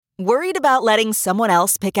Worried about letting someone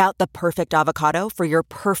else pick out the perfect avocado for your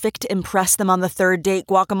perfect impress them on the third date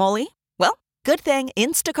guacamole? Well, good thing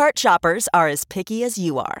Instacart shoppers are as picky as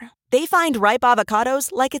you are. They find ripe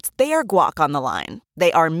avocados like it's their guac on the line.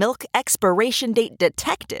 They are milk expiration date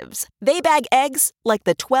detectives. They bag eggs like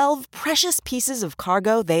the 12 precious pieces of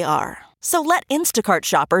cargo they are. So let Instacart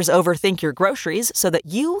shoppers overthink your groceries so that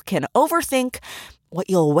you can overthink what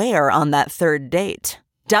you'll wear on that third date.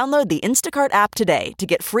 Download the Instacart app today to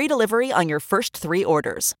get free delivery on your first 3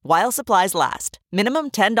 orders, while supplies last.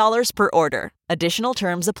 Minimum $10 per order. Additional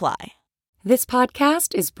terms apply. This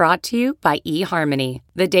podcast is brought to you by eHarmony,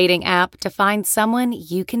 the dating app to find someone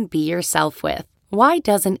you can be yourself with. Why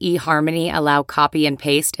doesn't eHarmony allow copy and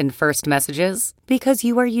paste in first messages? Because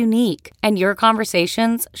you are unique, and your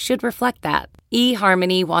conversations should reflect that.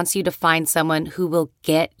 eHarmony wants you to find someone who will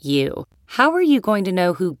get you. How are you going to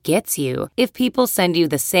know who gets you if people send you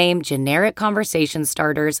the same generic conversation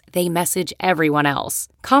starters they message everyone else?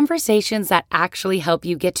 Conversations that actually help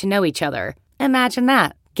you get to know each other. Imagine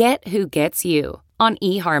that. Get who gets you on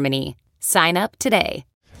eHarmony. Sign up today.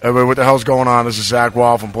 Everybody, what the hell's going on? This is Zach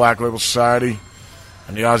Wild from Black Label Society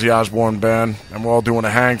and the Ozzy Osbourne Band, and we're all doing a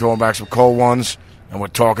hang, throwing back some cold ones, and we're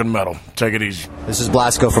talking metal. Take it easy. This is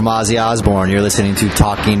Blasco from Ozzy Osbourne. You're listening to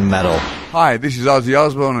Talking Metal. Hi, this is Ozzy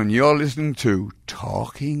Osbourne, and you're listening to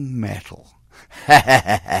Talking Metal.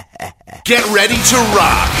 Get ready to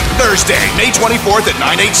rock. Thursday, May 24th at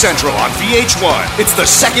 9/8 Central on VH1. It's the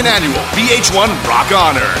second annual VH1 Rock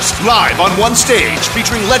Honors. Live on one stage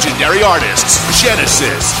featuring legendary artists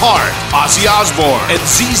Genesis, Heart, Ozzy Osbourne, and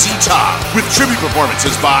ZZ Top. With tribute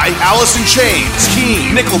performances by Alice in Chains,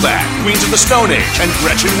 Keane, Nickelback, Queens of the Stone Age, and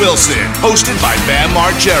Gretchen Wilson. Hosted by Bam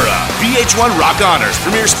Margera. VH1 Rock Honors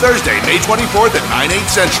premieres Thursday, May 24th at 9/8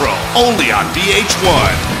 Central. Only on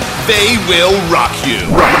VH1. They will rock you.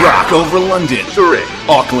 Rock over London, Zurich,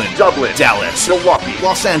 Auckland, Dublin, Dallas, Milwaukee,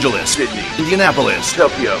 Los Angeles, Sydney, Indianapolis,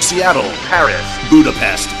 Tokyo, Seattle, Paris,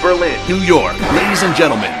 Budapest, Berlin, New York. Ladies and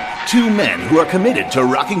gentlemen, 2 men who are committed to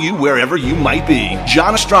rocking you wherever you might be.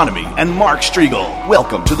 John Astronomy and Mark Striegel.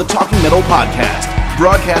 Welcome to the Talking Metal Podcast,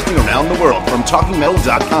 broadcasting around the world from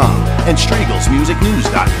TalkingMetal.com and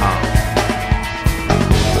StriegelsMusicNews.com.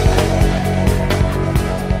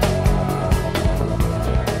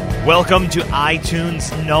 Welcome to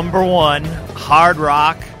iTunes' #1 hard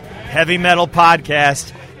rock, heavy metal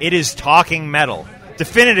podcast. It is Talking Metal.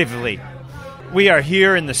 Definitively. We are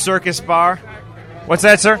here in the Circus Bar. What's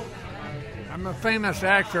that, sir? I'm a famous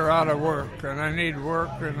actor out of work, and I need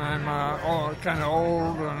work, and I'm kind of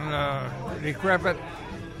old and decrepit,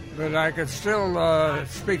 but I can still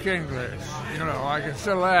speak English. You know, I can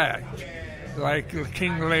still act, like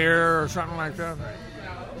King Lear or something like that.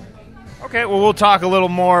 Okay, well, we'll talk a little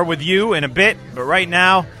more with you in a bit, but right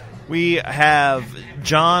now we have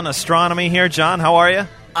John Astronomy here. John, how are you?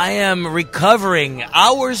 I am recovering.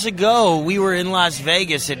 Hours ago, we were in Las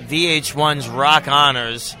Vegas at VH1's Rock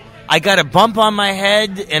Honors. I got a bump on my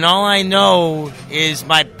head, and all I know is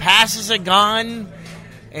my passes are gone,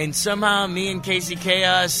 and somehow me and Casey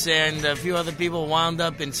Chaos and a few other people wound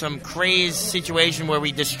up in some crazy situation where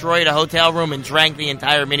we destroyed a hotel room and drank the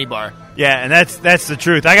entire minibar. Yeah, and that's the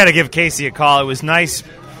truth. I got to give Casey a call. It was nice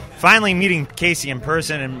finally meeting Casey in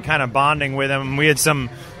person and kind of bonding with him. We had some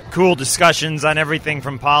cool discussions on everything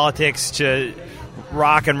from politics to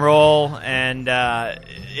rock and roll, and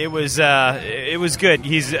it was good.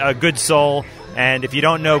 He's a good soul, and if you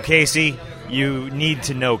don't know Casey, you need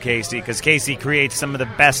to know Casey, because Casey creates some of the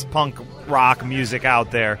best punk rock music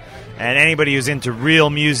out there, and anybody who's into real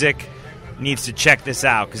music needs to check this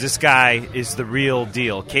out, because this guy is the real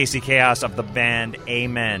deal. Casey Chaos of the band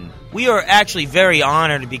Amen. We are actually very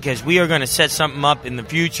honored because we are going to set something up in the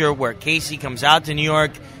future where Casey comes out to New York,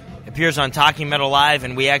 appears on Talking Metal Live,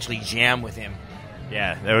 and we actually jam with him.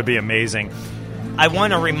 Yeah, that would be amazing. I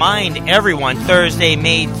want to remind everyone, Thursday,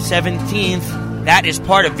 May 17th, that is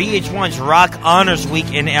part of VH1's Rock Honors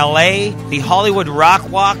Week in L.A., the Hollywood Rock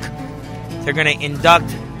Walk. They're going to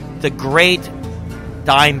induct the great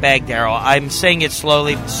Dimebag Darrell. I'm saying it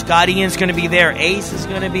slowly. Scott Ian's going to be there. Ace is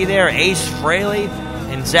going to be there. Ace Frehley.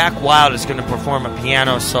 And Zach Wild is going to perform a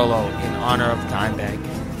piano solo in honor of Dimebag.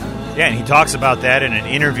 Yeah, and he talks about that in an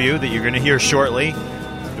interview that you're going to hear shortly.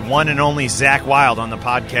 The one and only Zach Wild on the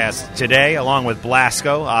podcast today, along with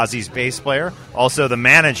Blasco, Ozzy's bass player, also the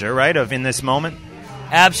manager, right, of In This Moment?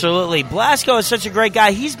 Absolutely. Blasco is such a great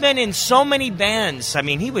guy. He's been in so many bands. I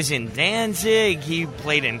mean, he was in Danzig. He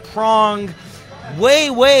played in Prong.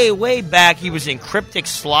 Way back, he was in Cryptic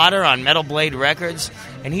Slaughter on Metal Blade Records,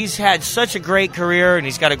 and he's had such a great career, and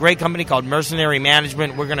he's got a great company called Mercenary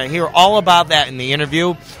Management. We're going to hear all about that in the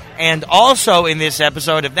interview. And also in this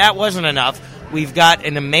episode, if that wasn't enough, we've got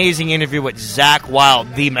an amazing interview with Zakk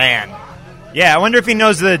Wylde, the man. Yeah, I wonder if he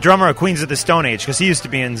knows the drummer of Queens of the Stone Age, because he used to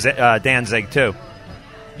be in Danzig, too.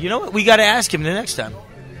 You know what? We got to ask him the next time.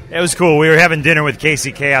 It was cool. We were having dinner with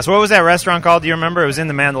Casey Chaos. What was that restaurant called? Do you remember? It was in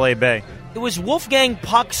the Mandalay Bay. It was Wolfgang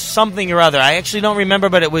Puck something or other. I actually don't remember,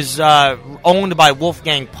 but it was owned by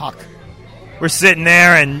Wolfgang Puck. We're sitting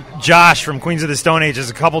there, and Josh from Queens of the Stone Age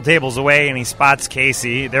is a couple tables away, and he spots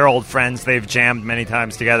Casey. They're old friends. They've jammed many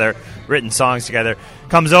times together, written songs together.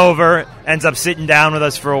 Comes over, ends up sitting down with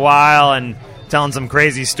us for a while and telling some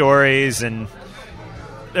crazy stories. And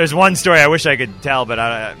there's one story I wish I could tell,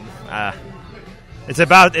 but it's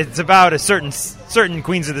about a certain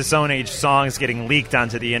Queens of the Stone Age songs getting leaked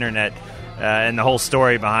onto the internet, and the whole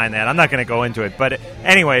story behind that. I'm not going to go into it, but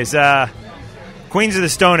anyways, Queens of the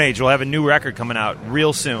Stone Age will have a new record coming out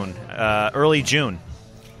real soon, early June.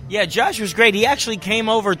 Yeah, Josh was great. He actually came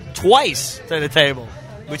over twice to the table,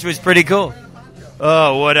 which was pretty cool.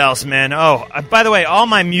 Oh, what else, man? Oh, by the way, all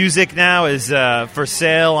my music now is for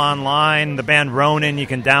sale online. The band Ronin, you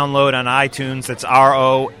can download on iTunes. That's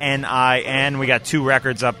RONIN. We got 2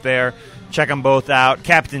 records up there. Check them both out.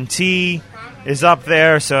 Captain T is up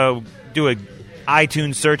there, so do a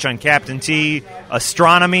iTunes search on Captain T.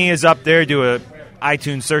 Astronomy is up there. Do a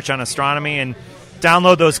iTunes search on Astronomy and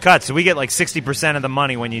download those cuts. So we get like 60% of the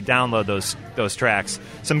money when you download those tracks.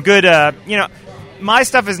 Some good, my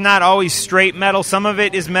stuff is not always straight metal. Some of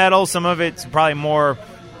it is metal. Some of it's probably more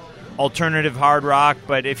alternative hard rock.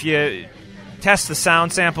 But if you test the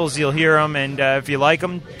sound samples, you'll hear them. And if you like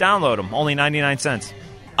them, download them. Only 99 cents.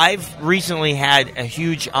 I've recently had a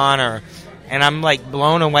huge honor, and I'm like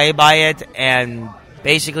blown away by it. And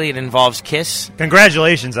basically, it involves Kiss.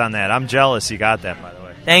 Congratulations on that. I'm jealous you got that, by the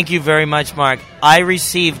way. Thank you very much, Mark. I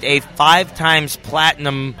received a 5-times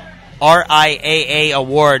platinum RIAA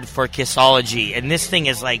award for Kissology, and this thing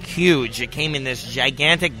is like huge. It came in this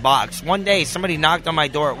gigantic box. One day, somebody knocked on my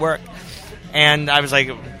door at work, and I was like,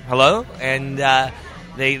 hello? And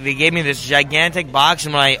they gave me this gigantic box,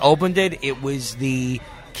 and when I opened it, it was the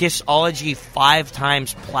Kissology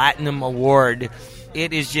 5-times platinum award.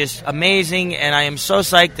 It is just amazing, and I am so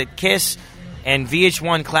psyched that Kiss and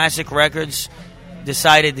VH1 Classic Records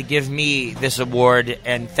decided to give me this award,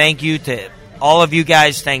 and thank you to all of you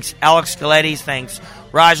guys. Thanks Alex Coletti, thanks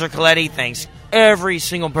Roger Coletti, thanks every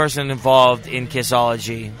single person involved in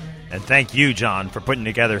Kissology. And thank you, John, for putting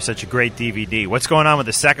together such a great DVD. What's going on with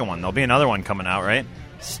the second one? There'll be another one coming out, right?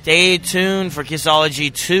 Stay tuned for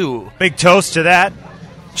Kissology 2. Big toast to that.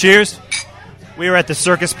 Cheers. We were at the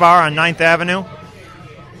Circus Bar on 9th Avenue.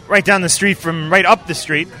 Right up the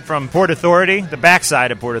street from Port Authority, the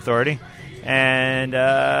backside of Port Authority. And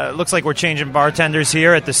looks like we're changing bartenders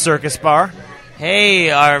here at the Circus Bar. Hey,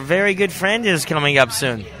 our very good friend is coming up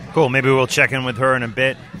soon. Cool, maybe we'll check in with her in a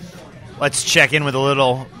bit. Let's check in with a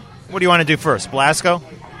little... What do you want to do first, Blasko?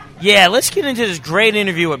 Yeah, let's get into this great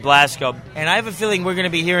interview with Blasko. And I have a feeling we're going to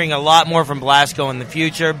be hearing a lot more from Blasko in the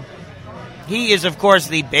future. He is, of course,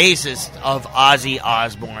 the bassist of Ozzy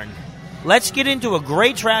Osbourne. Let's get into a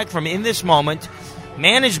great track from In This Moment,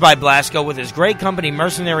 managed by Blasko with his great company,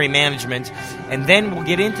 Mercenary Management, and then we'll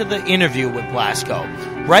get into the interview with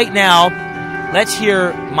Blasko. Right now, let's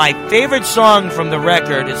hear my favorite song from the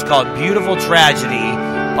record. It's called Beautiful Tragedy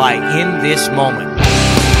by In This Moment.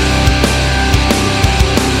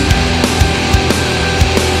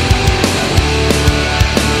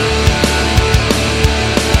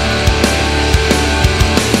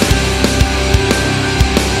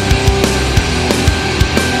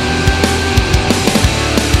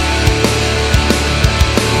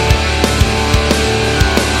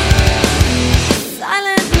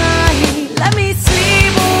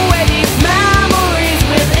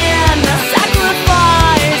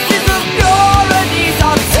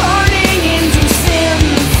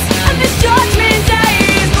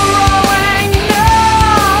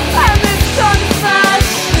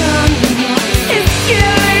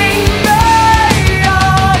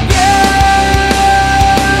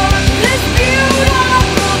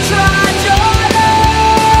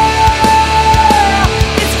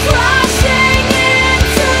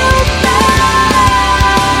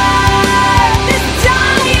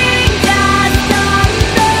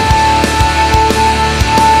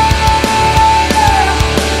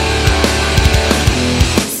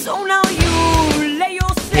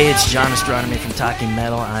 John Astronomy from Talking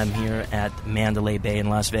Metal. I'm here at Mandalay Bay in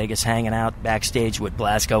Las Vegas, hanging out backstage with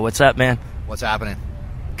Blasko. What's up, man? What's happening?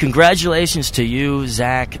 Congratulations to you,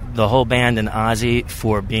 Zakk, the whole band, and Ozzy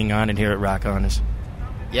for being honored here at Rock Honors.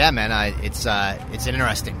 Yeah, man, it's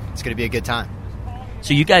interesting. It's going to be a good time.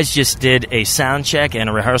 So you guys just did a sound check and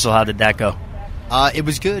a rehearsal. How did that go? It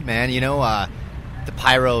was good, man. The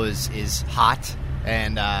pyro is hot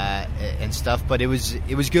and stuff, but it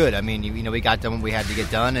was good. I mean, we got done what we had to get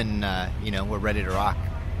done, and we're ready to rock.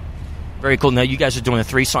 Very cool. Now you guys are doing a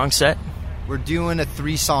 3-song set? We're doing a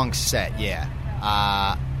 3-song set, yeah.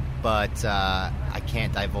 But I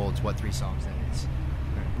can't divulge what 3 songs that is.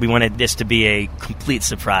 We wanted this to be a complete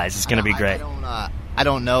surprise. It's going to be great. I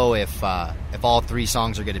don't know if all 3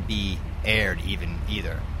 songs are going to be aired either. You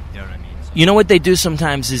know what I mean? So. You know what they do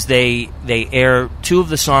sometimes is they air 2 of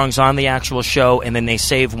the songs on the actual show, and then they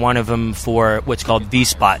save one of them for what's called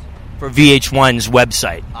V-Spot, for VH1's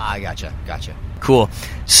website. I gotcha. Cool.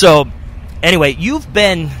 So, anyway, you've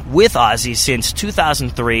been with Ozzy since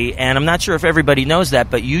 2003, and I'm not sure if everybody knows that,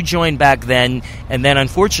 but you joined back then, and then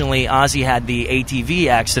unfortunately Ozzy had the ATV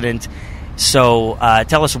accident. So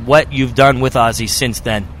tell us what you've done with Ozzy since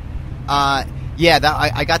then. I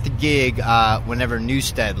got the gig whenever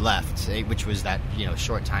Newstead left, which was that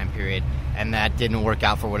short time period, and that didn't work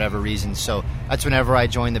out for whatever reason. So that's whenever I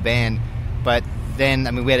joined the band. But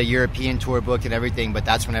then, we had a European tour booked and everything, but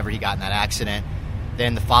that's whenever he got in that accident.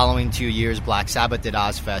 Then the following 2 years, Black Sabbath did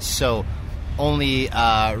Ozfest. So only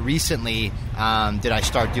recently did I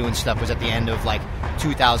start doing stuff. It was at the end of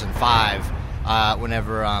 2005,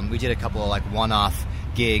 whenever we did a couple of one-off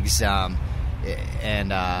gigs.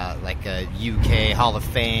 And a UK Hall of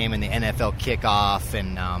Fame and the NFL kickoff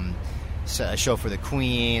and a show for the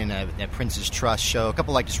Queen and a Prince's Trust show, a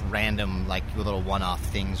couple just random little one-off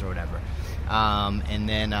things or whatever. And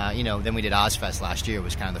then then we did Ozfest last year. It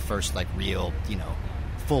was kind of the first real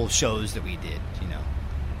full shows that we did.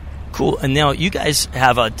 Cool. And now you guys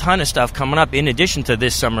have a ton of stuff coming up in addition to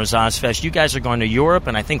this summer's Ozfest. You guys are going to Europe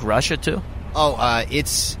and I think Russia too.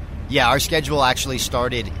 Our schedule actually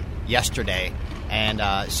started yesterday,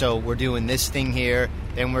 and so we're doing this thing here,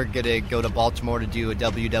 then we're gonna go to Baltimore to do a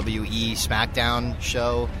WWE SmackDown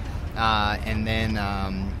show, and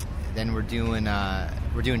then we're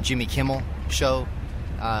doing Jimmy Kimmel show,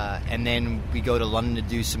 and then we go to London to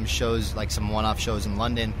do some shows, some one-off shows in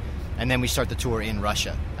London, and then we start the tour in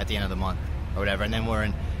Russia at the end of the month or whatever, and then we're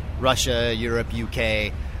in Russia, Europe,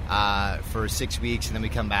 UK for 6 weeks, and then we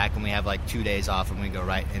come back and we have 2 days off, and we go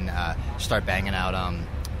right and start banging out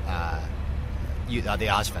the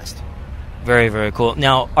Ozfest. Very, very cool.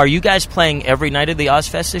 Now, are you guys playing every night of the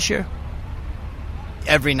Ozfest this year?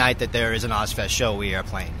 Every night that there is an Ozfest show, we are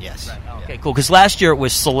playing, yes. Right. Okay, cool. Because last year it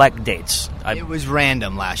was select dates. It was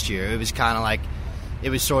random last year. It was kind of it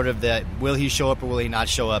was sort of the will he show up or will he not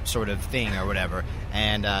show up sort of thing or whatever.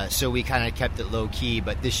 And so we kind of kept it low-key,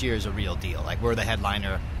 but this year is a real deal. We're the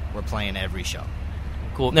headliner. We're playing every show.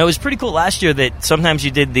 Cool. Now, it was pretty cool last year that sometimes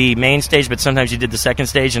you did the main stage, but sometimes you did the second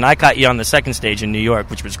stage, and I caught you on the second stage in New York,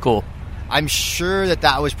 which was cool. I'm sure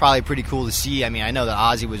that was probably pretty cool to see. I know that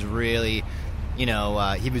Ozzy was really, he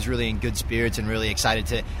was really in good spirits and really excited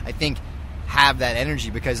to, I think, have that energy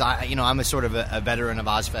because, I'm a sort of a veteran of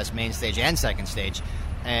Ozfest main stage and second stage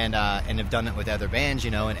and have done it with other bands,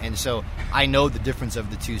 and so I know the difference of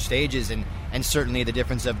the 2 stages and certainly the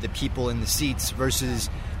difference of the people in the seats versus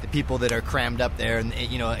the people that are crammed up there and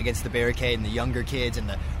against the barricade and the younger kids and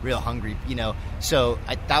the real hungry, so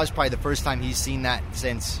that was probably the first time he's seen that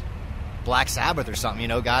since Black Sabbath or something,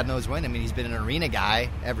 God knows when. He's been an arena guy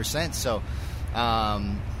ever since, so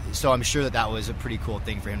I'm sure that was a pretty cool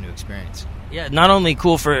thing for him to experience. Yeah, not only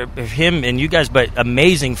cool for him and you guys, but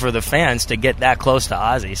amazing for the fans to get that close to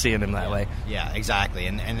Ozzy, seeing him that way. Yeah, exactly,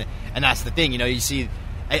 and that's the thing, you see.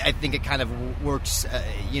 I think it kind of works,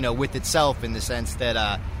 with itself in the sense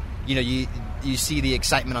that, you see the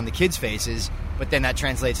excitement on the kids' faces, but then that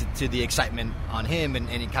translates to the excitement on him, and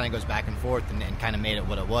it kind of goes back and forth and kind of made it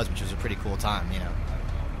what it was, which was a pretty cool time,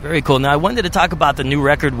 Very cool. Now, I wanted to talk about the new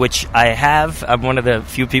record, which I have. I'm one of the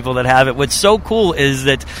few people that have it. What's so cool is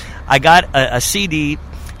that I got a CD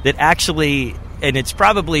that actually, and it's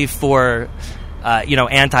probably for,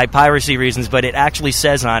 anti-piracy reasons, but it actually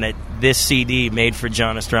says on it, this CD made for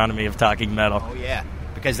John Astronomy of Talking Metal. Oh, yeah.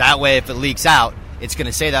 Because that way, if it leaks out, it's going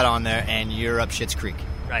to say that on there, and you're up Schitt's Creek.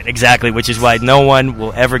 Right, exactly, which is why no one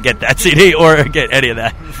will ever get that CD or get any of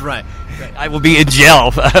that. Right. I will be in jail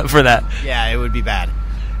for that. Yeah, it would be bad.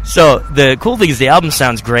 So the cool thing is the album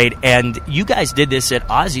sounds great, and you guys did this at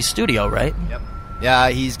Ozzy's studio, right? Yep. Yeah,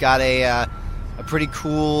 he's got a pretty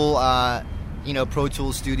cool, Pro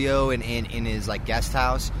Tools studio in his guest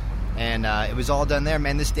house, and it was all done there.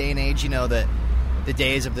 Man, this day and age, the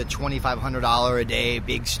days of the $2,500 a day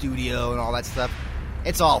big studio and all that stuff,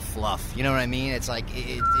 it's all fluff. You know what I mean? It's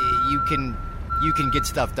you can get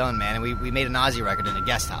stuff done, man. And we made an Ozzy record in a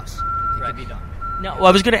guest house. It could be done. No, well,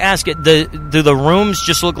 I was going to ask it. Do the rooms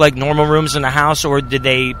just look like normal rooms in a house, or did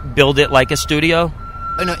they build it like a studio?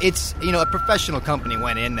 Oh, no, it's a professional company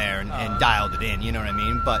went in there and dialed it in. You know what I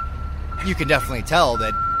mean? But you can definitely tell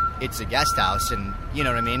that it's a guest house, and you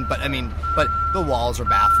know what I mean. But the walls are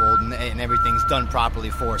baffled, and everything's done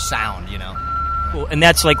properly for sound. You know. Cool. And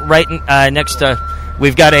that's like right next to.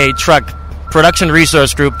 We've got a truck production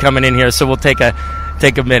resource group coming in here, so we'll take a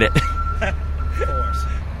minute.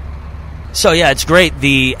 So, yeah, it's great.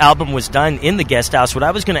 The album was done in the guest house. What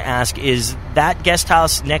I was going to ask is that guest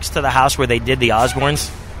house next to the house where they did the Osbournes?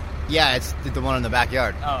 Yeah, it's the one in the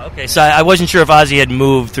backyard. Oh, okay. So I wasn't sure if Ozzy had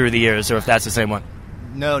moved through the years or if that's the same one.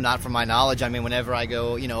 No, not from my knowledge. I mean, whenever I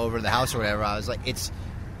go, over to the house or whatever, I was like,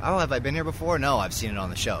 have I been here before? No, I've seen it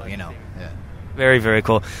on the show, Yeah. Very, very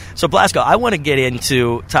cool. So, Blasko, I want to get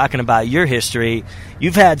into talking about your history.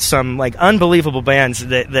 You've had some, unbelievable bands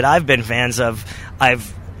that I've been fans of.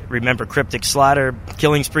 I've remember Cryptic Slaughter,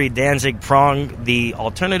 Killing Spree, Danzig, Prong, the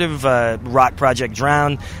alternative rock project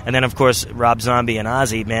Drown, and then, of course, Rob Zombie and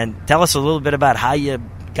Ozzy. Man, tell us a little bit about how you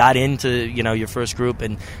got into, your first group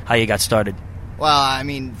and how you got started. Well, I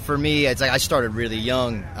mean, for me, it's like I started really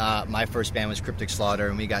young. My first band was Cryptic Slaughter,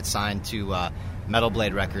 and we got signed to Metal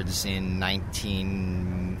Blade Records in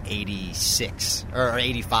 1986 or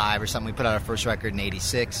 85 or something. We put out our first record in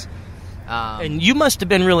 86. And you must have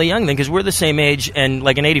been really young then, because we're the same age, and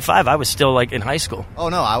in 85, I was still in high school. Oh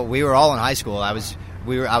no, we were all in high school. I was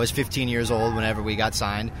 15 years old whenever we got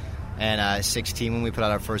signed, and 16 when we put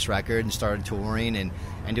out our first record and started touring and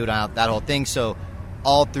doing that whole thing. So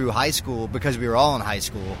all through high school, because we were all in high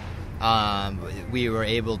school, we were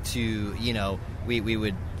able to, we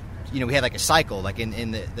would, we had a cycle.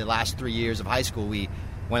 In the last 3 years of high school, we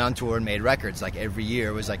went on tour and made records. Every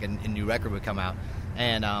year was a new record would come out.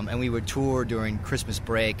 And we would tour during Christmas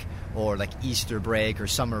break or Easter break or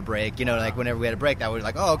summer break, whenever we had a break, that would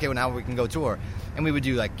oh, okay, well now we can go tour. And we would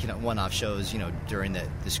do one-off shows, during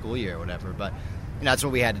the school year or whatever. But that's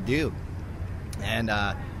what we had to do. And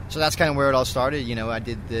so that's kind of where it all started. I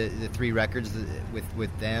did the 3 records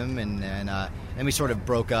with them, and then we sort of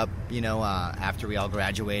broke up, after we all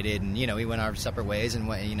graduated, and we went our separate ways, and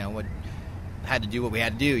what had to do what we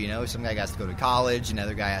had to do. Some guy has to go to college,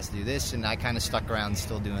 another guy has to do this, and I kind of stuck around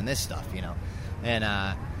still doing this stuff, and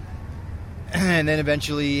then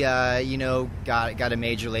eventually got a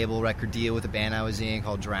major label record deal with a band I was in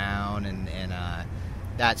called Drown, and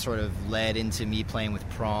that sort of led into me playing with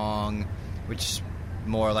Prong, which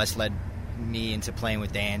more or less led me into playing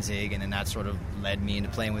with Danzig, and then that sort of led me into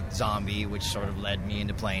playing with Zombie, which sort of led me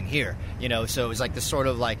into playing here, so it was this sort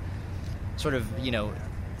of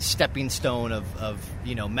stepping stone of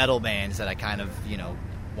metal bands that I kind of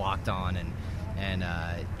walked on, and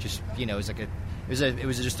just it was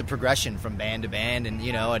just a progression from band to band, and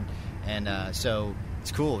so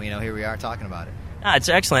it's cool, here we are talking about it. It's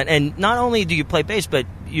excellent. And not only do you play bass, but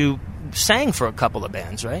you sang for a couple of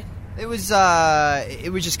bands, right? It was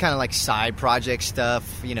just kind of side project stuff,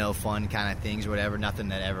 fun kind of things or whatever, nothing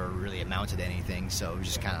that ever really amounted to anything, so it was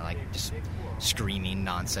just kind of just screaming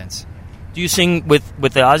nonsense. Do you sing with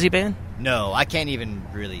the Ozzy band? No, I can't even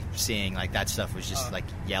really sing. That stuff was just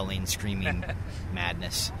yelling, screaming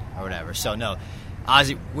madness or whatever. So no,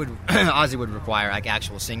 Ozzy would require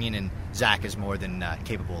actual singing, and Zach is more than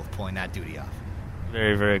capable of pulling that duty off.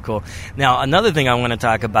 Very, very cool. Now, another thing I want to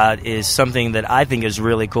talk about is something that I think is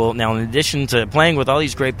really cool. Now, in addition to playing with all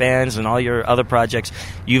these great bands and all your other projects,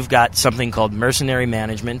 you've got something called Mercenary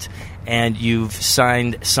Management, and you've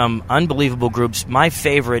signed some unbelievable groups. My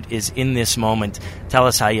favorite is In This Moment. Tell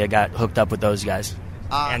us how you got hooked up with those guys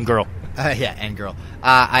and girl. Yeah, and girl.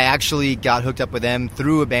 I actually got hooked up with them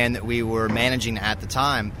through a band that we were managing at the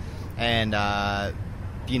time, and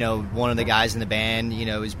one of the guys in the band,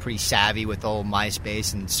 is pretty savvy with old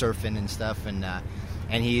MySpace and surfing and stuff, and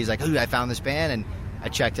he's like, "Ooh, I found this band," and I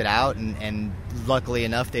checked it out, and luckily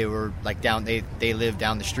enough, they were they lived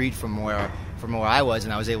down the street from where I was,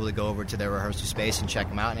 and I was able to go over to their rehearsal space and check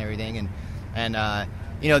them out and everything, and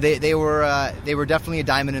they were definitely a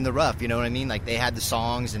diamond in the rough, you know what I mean? They had the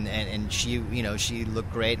songs, and she, she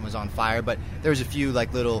looked great and was on fire, but there was a few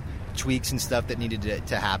little tweaks and stuff that needed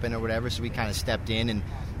to happen or whatever, so we kind of stepped in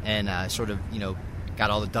and sort of got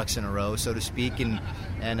all the ducks in a row, so to speak, and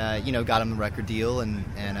got them the record deal, and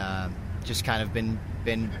just kind of been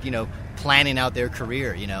planning out their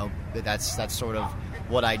career. That's sort of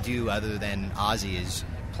what I do other than Ozzy, is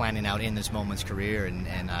planning out In This Moment's career and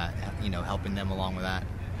helping them along with that.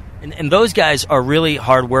 And those guys are really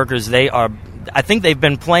hard workers. I think they've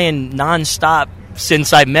been playing nonstop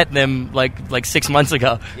since I met them like 6 months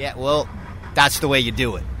ago. Yeah, well, that's the way you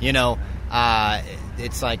do it.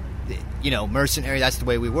 It's mercenary. That's the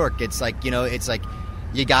way we work. It's like, it's like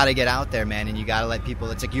you got to get out there, man, and you got to let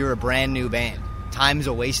people. It's like you're a brand new band. Time's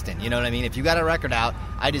a wasting. You know what I mean? If you got a record out,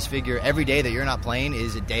 I just figure every day that you're not playing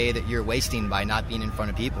is a day that you're wasting by not being in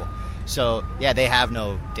front of people. So yeah, they have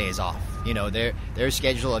no days off. Their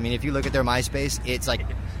schedule. I mean, if you look at their MySpace, it's like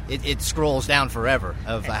it scrolls down forever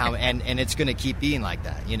of how, and it's going to keep being like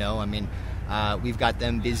that. I mean, we've got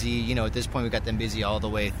them busy. At this point, we've got them busy all the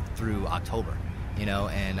way through October.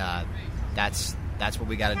 And that's what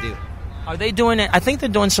we got to do. Are they doing it? I think they're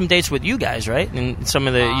doing some dates with you guys, right? In some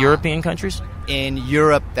of the European countries? In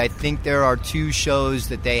Europe, I think there are 2 shows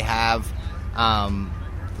that they have.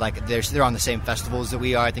 They're on the same festivals that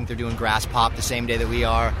we are. I think they're doing Grass Pop the same day that we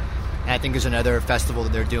are. And I think there's another festival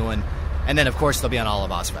that they're doing. And then, of course, they'll be on all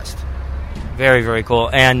of Ozfest. Very, very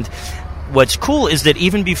cool. And what's cool is that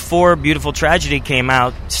even before Beautiful Tragedy came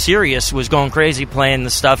out, Sirius was going crazy playing the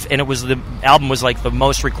stuff, and the album was like the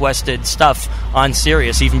most requested stuff on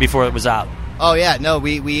Sirius even before it was out. Oh yeah, no,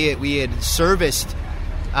 we had serviced,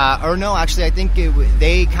 actually, I think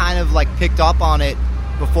they kind of like picked up on it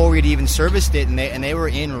before we'd even serviced it, and they were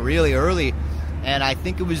in really early, and I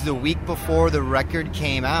think it was the week before the record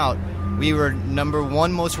came out. We were number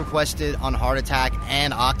 1 most requested on Heart Attack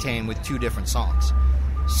and Octane with 2 different songs.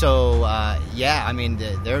 So yeah, I mean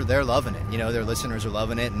they're loving it. Their listeners are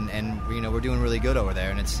loving it, and we're doing really good over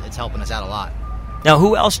there, and it's helping us out a lot. Now,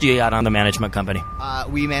 who else do you got on the management company?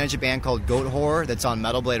 We manage a band called Goat Horror that's on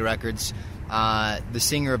Metal Blade Records. The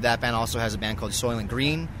singer of that band also has a band called Soylent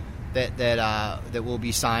Green that will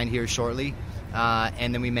be signed here shortly.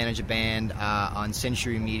 And then we manage a band on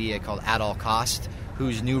Century Media called At All Cost,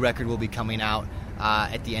 whose new record will be coming out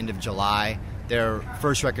at the end of July. Their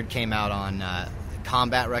first record came out on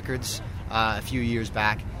Combat Records a few years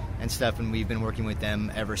back and stuff, and we've been working with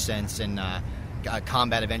them ever since. And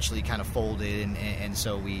Combat eventually kind of folded, and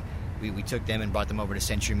so we took them and brought them over to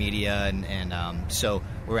Century Media, and so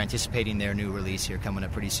we're anticipating their new release here coming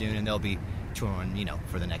up pretty soon, and they'll be touring,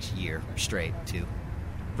 for the next year straight too.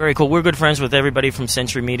 Very cool. We're good friends with everybody from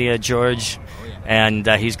Century Media, George, and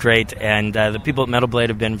he's great. And the people at Metal Blade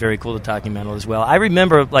have been very cool to Talking Metal as well. I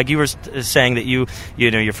remember, like you were saying, that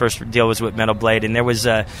your first deal was with Metal Blade, and there was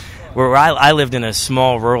where I lived in a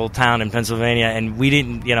small rural town in Pennsylvania, and we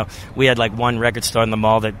didn't, we had like one record store in the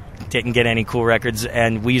mall that didn't get any cool records,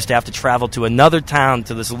 and we used to have to travel to another town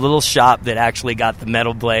to this little shop that actually got the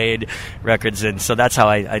Metal Blade records, and so that's how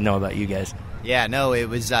I know about you guys. Yeah, no, it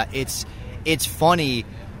was it's funny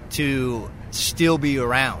to still be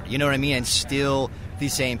around, you know what I mean, and still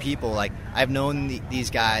these same people. Like, I've known these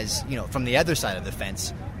guys, from the other side of the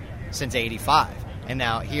fence since '85, and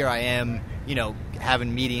now here I am,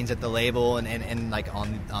 having meetings at the label and like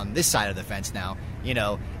on this side of the fence now,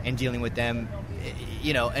 and dealing with them,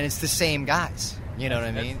 and it's the same guys, you know what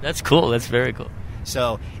I mean? That's cool. That's very cool.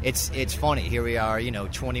 So it's funny. Here we are,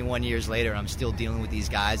 21 years later, I'm still dealing with these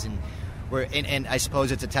guys, and and I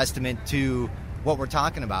suppose it's a testament to what we're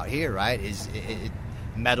talking about here, right? Is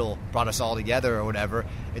metal brought us all together or whatever.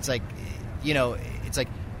 It's like, it's like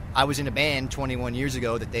I was in a band 21 years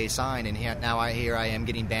ago that they signed, and now I am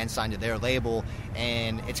getting bands signed to their label,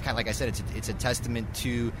 and it's kind of like I said, it's a testament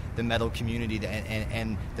to the metal community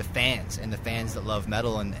and the fans that love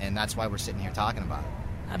metal, and that's why we're sitting here talking about it.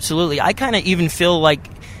 Absolutely. I kind of even feel like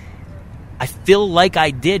I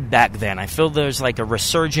did back then. I feel there's like a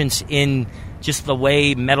resurgence in just the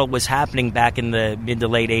way metal was happening back in the mid to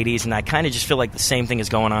late 80s, and I kind of just feel like the same thing is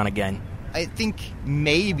going on again. I think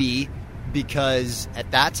maybe because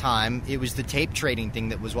at that time it was the tape trading thing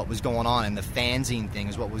that was what was going on, and the fanzine thing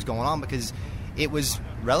is what was going on, because it was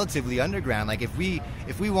relatively underground. Like, if we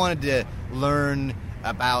wanted to learn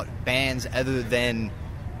about bands other than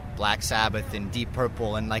Black Sabbath and Deep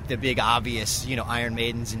Purple and like the big obvious, Iron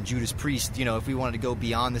Maidens and Judas Priest, if we wanted to go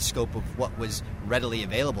beyond the scope of what was readily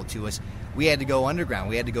available to us, we had to go underground.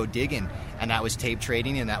 We had to go digging, and that was tape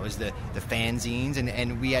trading, and that was the fanzines,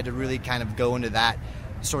 and we had to really kind of go into that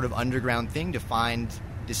sort of underground thing to find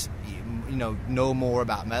this, know more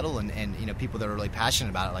about metal and people that are really passionate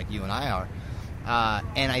about it, like you and I are.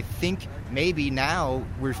 And I think maybe now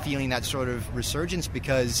we're feeling that sort of resurgence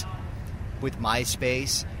because with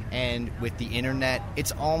MySpace and with the internet,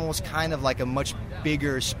 it's almost kind of like a much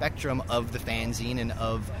bigger spectrum of the fanzine and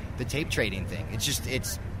of the tape trading thing. It's just,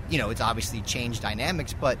 it's obviously changed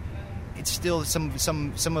dynamics, but it's still some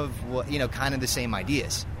of what, kind of the same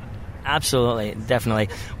ideas. Absolutely, definitely.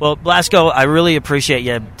 Well, Blasko, I really appreciate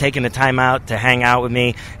you taking the time out to hang out with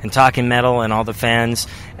me and talking metal and all the fans.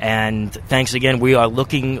 And thanks again. We are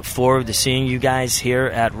looking forward to seeing you guys here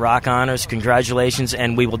at Rock Honors. Congratulations,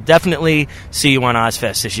 and we will definitely see you on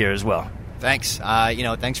Ozfest this year as well. Thanks.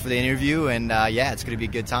 Thanks for the interview, and it's going to be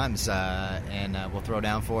good times, and we'll throw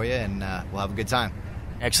down for you, and we'll have a good time.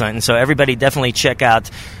 Excellent. And so everybody definitely check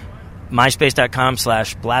out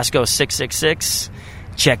myspace.com/Blasco666.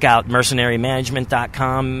 Check out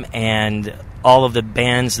mercenarymanagement.com and all of the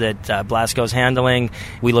bands that Blasco's handling.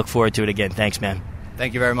 We look forward to it again. Thanks, man.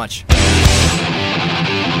 Thank you very much.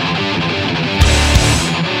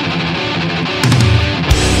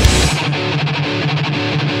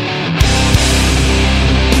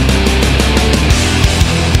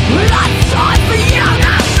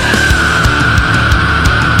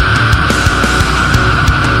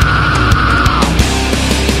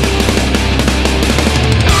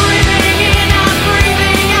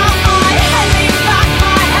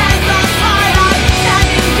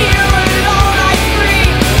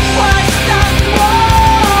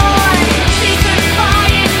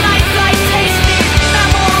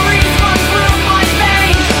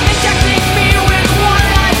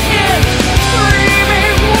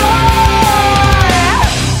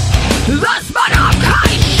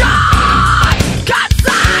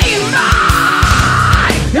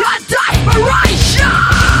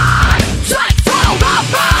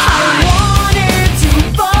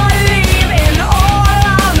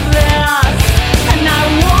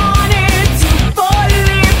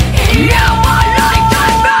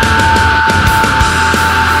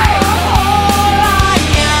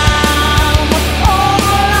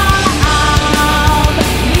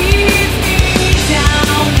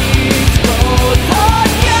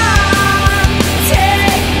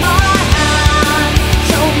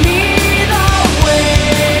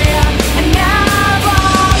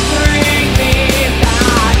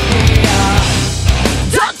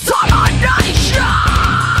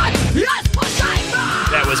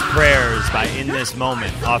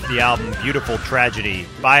 Moment off the album Beautiful Tragedy.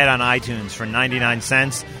 Buy it on iTunes for 99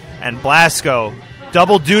 cents. And Blasco,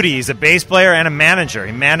 double duty. He's a bass player and a manager.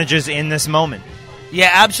 He manages In This Moment.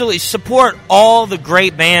 Yeah, absolutely. Support all the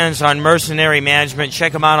great bands on Mercenary Management.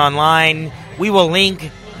 Check them out online. We will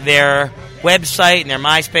link their website and their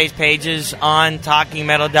MySpace pages on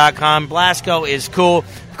TalkingMetal.com. Blasco is cool.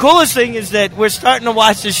 The coolest thing is that we're starting to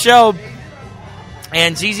watch the show,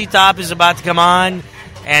 and ZZ Top is about to come on,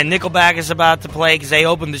 and Nickelback is about to play because they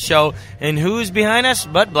opened the show. And who's behind us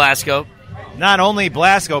but Blasco? Not only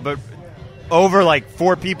Blasco, but over like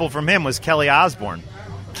 4 people from him was Kelly Osbourne.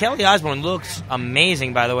 Kelly Osbourne looks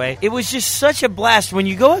amazing, by the way. It was just such a blast. When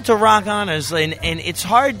you go out to Rock Honors, and it's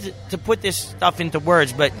hard to put this stuff into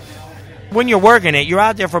words, but when you're working it, you're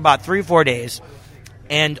out there for about 3 or 4 days,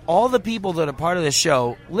 and all the people that are part of the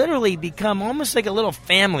show literally become almost like a little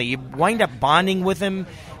family. You wind up bonding with them.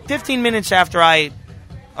 15 minutes after I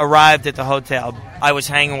arrived at the hotel, I was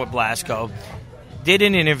hanging with Blasco, did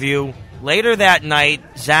an interview. Later that night,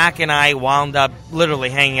 Zach and I wound up literally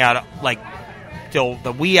hanging out like till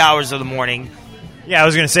the wee hours of the morning. Yeah, I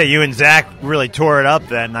was going to say, you and Zach really tore it up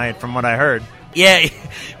that night from what I heard. Yeah,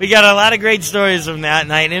 we got a lot of great stories from that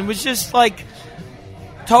night, and it was just like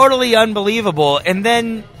totally unbelievable. And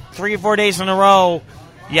then 3 or 4 days in a row,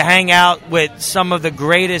 you hang out with some of the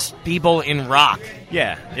greatest people in rock.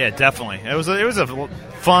 Yeah, definitely. It was a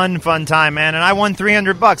fun time, man. And I won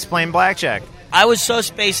 $300 playing blackjack. I was so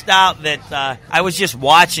spaced out that I was just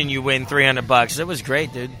watching you win $300. It was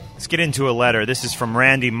great, dude. Let's get into a letter. This is from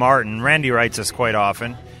Randy Martin. Randy writes us quite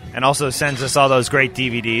often and also sends us all those great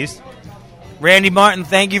DVDs. Randy Martin,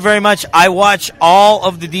 thank you very much. I watch all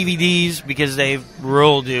of the DVDs because they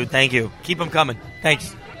rule, dude. Thank you. Keep them coming.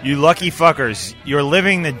 Thanks. You lucky fuckers. You're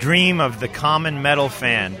living the dream of the common metal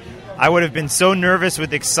fan. I would have been so nervous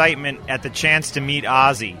with excitement at the chance to meet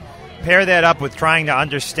Ozzy. Pair that up with trying to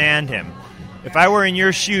understand him. If I were in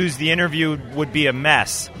your shoes, the interview would be a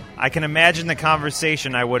mess. I can imagine the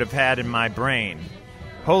conversation I would have had in my brain.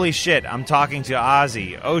 Holy shit, I'm talking to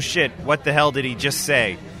Ozzy. Oh shit, what the hell did he just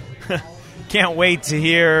say? Can't wait to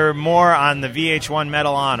hear more on the VH1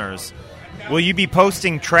 Metal Honors. Will you be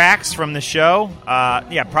posting tracks from the show?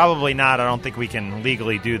 Yeah, probably not. I don't think we can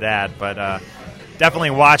legally do that, but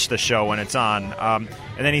definitely watch the show when it's on. And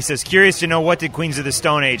then he says, curious to know, what did Queens of the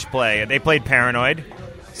Stone Age play? They played Paranoid.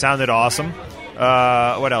 Sounded awesome.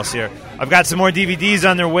 What else here? I've got some more DVDs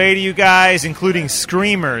on their way to you guys, including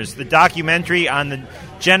Screamers, the documentary on the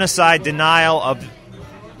genocide denial of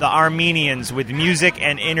the Armenians, with music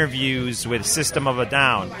and interviews with System of a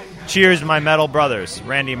Down. Cheers, my metal brothers.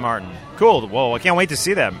 Randy Martin. Cool. Whoa, I can't wait to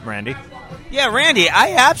see that, Randy. Yeah, Randy,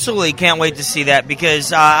 I absolutely can't wait to see that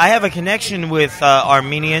because I have a connection with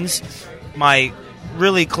Armenians. My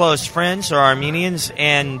really close friends are Armenians,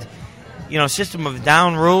 and System of a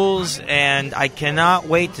Down rules, and I cannot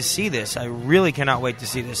wait to see this. I really cannot wait to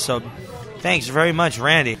see this. So Thanks very much,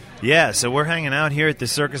 Randy. Yeah, so we're hanging out here at the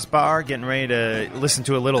Circus Bar, getting ready to listen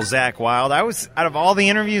to a little Zakk Wylde. Out of all the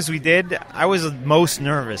interviews we did, I was most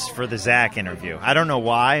nervous for the Zakk interview. I don't know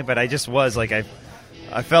why, but I just was. Like, I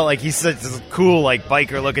felt like he's such a cool, like,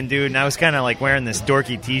 biker-looking dude, and I was kind of, like, wearing this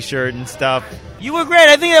dorky T-shirt and stuff. You were great.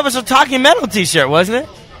 I think that was a Talking Metal T-shirt, wasn't it?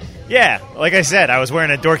 Yeah, like I said, I was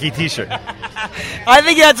wearing a dorky T-shirt. I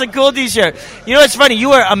think that's a cool T-shirt. You know, it's funny.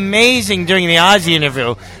 You were amazing during the Ozzy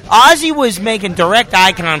interview. Ozzy was making direct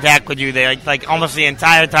eye contact with you there, like almost the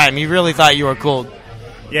entire time. He really thought you were cool.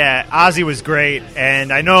 Yeah, Ozzy was great,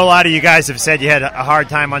 and I know a lot of you guys have said you had a hard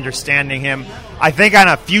time understanding him. I think on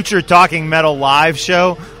a future Talking Metal live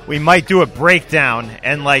show, we might do a breakdown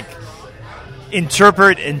and, like,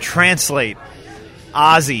 interpret and translate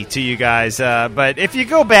Ozzy to you guys. But if you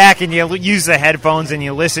go back and you use the headphones and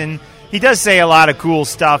you listen, he does say a lot of cool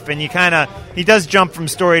stuff, and he does jump from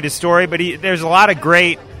story to story, but there's a lot of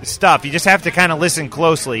great stuff. You just have to kind of listen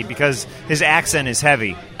closely because his accent is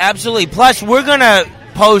heavy. Absolutely. Plus, we're going to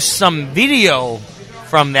post some video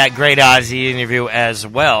from that great Ozzy interview as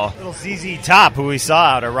well. Little ZZ Top, who we saw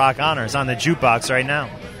out at Rock Honors, on the jukebox right now.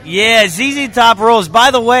 Yeah, ZZ Top rules.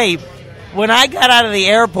 By the way, when I got out of the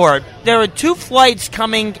airport, there were 2 flights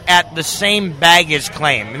coming at the same baggage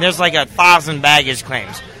claim. And there's like 1,000 baggage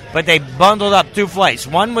claims. But they bundled up 2 flights.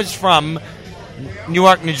 One was from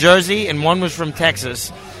Newark, New Jersey, and one was from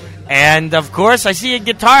Texas. And, of course, I see a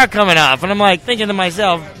guitar coming off. And I'm like thinking to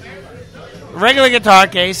myself, regular guitar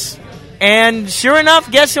case. And sure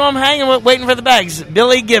enough, guess who I'm hanging with waiting for the bags?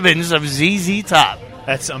 Billy Gibbons of ZZ Top.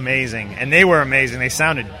 That's amazing. And they were amazing. They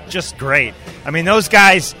sounded just great. I mean, those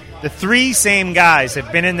guys, the 3 same guys,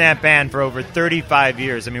 have been in that band for over 35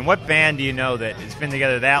 years. I mean, what band do you know that has been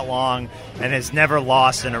together that long and has never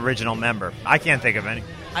lost an original member? I can't think of any.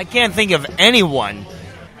 I can't think of anyone.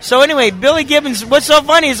 So anyway, Billy Gibbons, what's so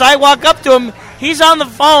funny is I walk up to him, he's on the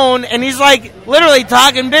phone, and he's like literally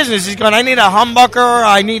talking business. He's going, I need a humbucker,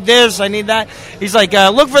 I need this, I need that. He's like,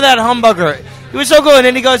 look for that humbucker. He was so good, and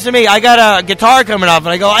then he goes to me, I got a guitar coming off, and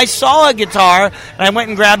I go, I saw a guitar, and I went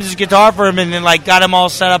and grabbed his guitar for him, and then like got him all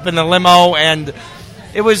set up in the limo, and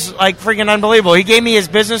it was like freaking unbelievable. He gave me his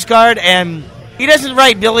business card, and he doesn't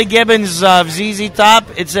write Billy Gibbons of ZZ Top.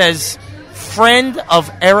 It says, friend of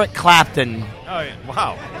Eric Clapton. Oh,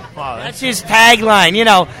 wow. That's his tagline, you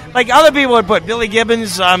know. Like other people would put Billy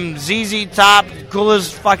Gibbons, ZZ Top,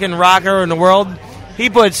 coolest fucking rocker in the world. He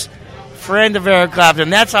puts friend of Eric Clapton.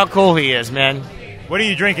 That's how cool he is, man. What are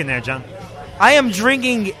you drinking there, John? I am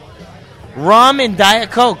drinking rum and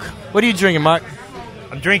Diet Coke. What are you drinking, Mark?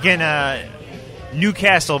 I'm drinking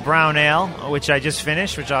Newcastle Brown Ale, which I just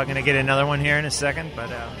finished, which I'm going to get another one here in a second.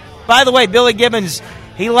 But by the way, Billy Gibbons,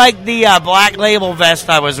 he liked the Black Label vest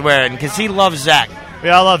I was wearing because he loves Zakk. We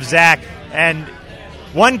all love Zakk. And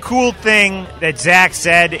one cool thing that Zakk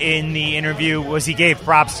said in the interview was he gave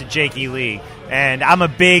props to Jakey Lee. And I'm a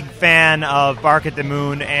big fan of Bark at the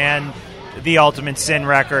Moon and the Ultimate Sin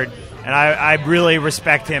record. And I really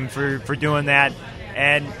respect him for doing that.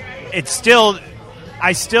 And I still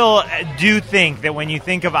do think that when you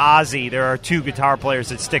think of Ozzy, there are 2 guitar players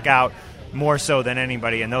that stick out more so than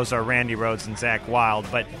anybody, and those are Randy Rhoads and Zakk Wylde.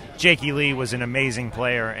 But Jakey Lee was an amazing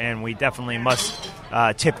player, and we definitely must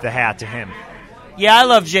tip the hat to him. Yeah, I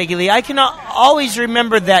love Jakey Lee. I can always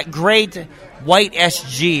remember that great white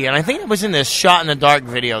SG, and I think it was in this Shot in the Dark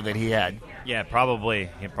video that he had. Yeah, probably.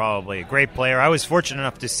 A great player. I was fortunate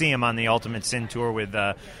enough to see him on the Ultimate Sin tour with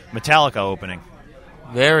Metallica opening.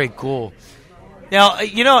 Very cool. Now,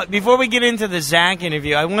 you know, before we get into the Zakk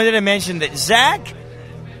interview, I wanted to mention that Zakk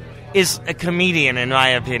is a comedian, in my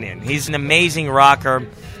opinion. He's an amazing rocker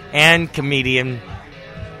and comedian.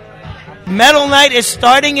 Metal Night is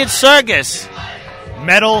starting at Circus.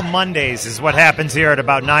 Metal Mondays is what happens here at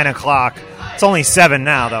about 9 o'clock. It's only 7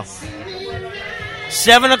 now, though.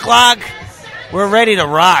 7 o'clock, we're ready to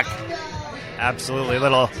rock. Absolutely.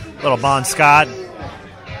 Little Bon Scott.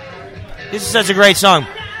 This is such a great song.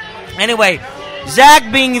 Anyway,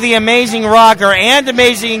 Zakk being the amazing rocker and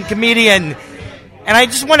amazing comedian, and I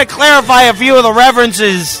just want to clarify a few of the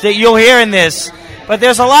references that you'll hear in this, but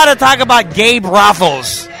there's a lot of talk about gay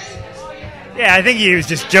brothels. Yeah, I think he was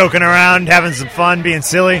just joking around, having some fun, being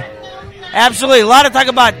silly. Absolutely. A lot of talk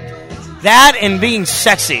about that and being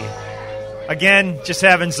sexy. Again, just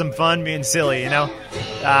having some fun, being silly, you know?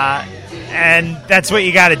 And that's what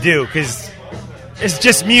you got to do, because it's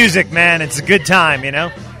just music, man. It's a good time, you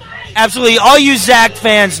know? Absolutely. All you Zakk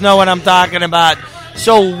fans know what I'm talking about.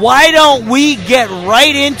 So why don't we get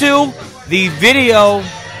right into the video?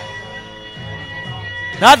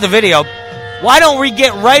 Not the video. Why don't we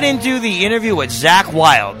get right into the interview with Zakk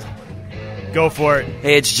Wylde? Go for it.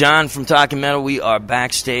 Hey, it's John from Talking Metal. We are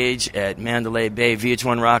backstage at Mandalay Bay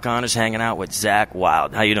VH1 Rock Honors hanging out with Zakk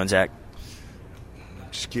Wylde. How you doing, Zach?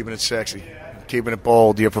 Just keeping it sexy. Keeping it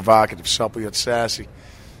bold, yet provocative, supple, yet sassy.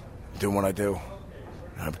 Doing what I do.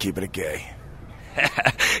 I'm keeping it gay.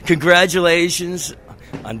 Congratulations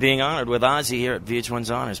on being honored with Ozzy here at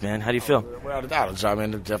VH1's Honors, man. How do you feel? Without a doubt. I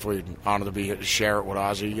mean, definitely an honor to be here to share it with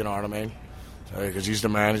Ozzy, you know what I mean? Because he's the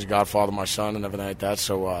man, he's the godfather of my son and everything like that.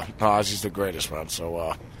 So, Ozzy's the greatest, man.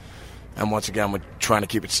 So, and once again, we're trying to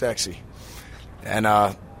keep it sexy.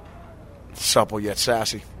 And supple yet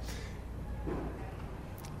sassy.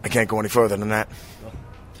 I can't go any further than that.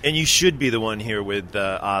 And you should be the one here with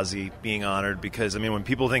Ozzy being honored because, I mean, when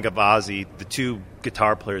people think of Ozzy, the two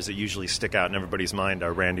guitar players that usually stick out in everybody's mind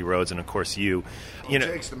are Randy Rhoads and, of course, you. You know,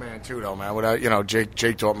 Jake's the man, too, though, man. Without,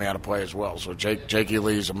 Jake taught me how to play as well. So Jakey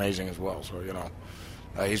Lee's amazing as well. So,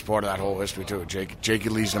 he's part of that whole history, too. Jakey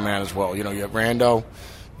Lee's the man as well. You got Rando,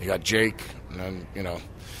 you got Jake, and then,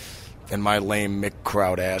 then my lame Mick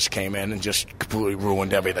Crowd ass came in and just completely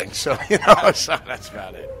ruined everything. So, so that's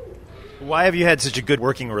about it. Why have you had such a good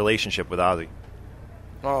working relationship with Ozzy?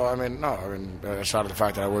 Oh, I mean, aside of the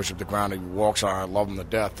fact that I worship the ground he walks on, I love him to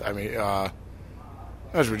death. I mean,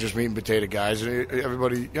 as we're just meat and potato guys,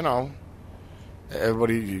 everybody,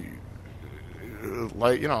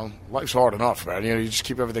 life's hard enough, man. You just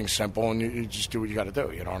keep everything simple and you just do what you got to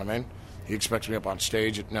do. You know what I mean? He expects me up on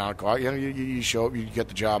stage at 9 o'clock. You show up, you get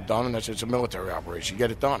the job done, and it's a military operation. You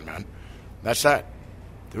get it done, man. That's that.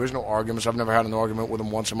 There is no arguments. I've never had an argument with him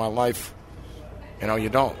once in my life. You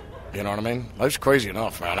don't. You know what I mean? Life's crazy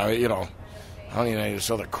enough, man. I don't need any of this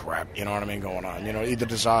other crap, you know what I mean, going on. Either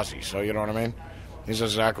does Ozzy, so you know what I mean? He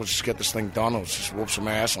says, Zach, let's just get this thing done. Let's just whoop some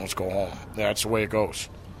ass and let's go home. That's the way it goes.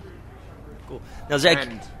 Cool. Now, Zach,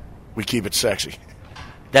 and we keep it sexy.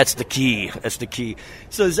 That's the key.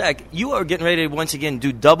 So, Zach, you are getting ready to once again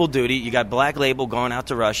do double duty. You got Black Label going out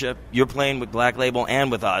to Russia. You're playing with Black Label and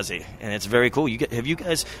with Ozzy, and it's very cool. Have you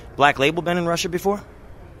guys, Black Label, been in Russia before?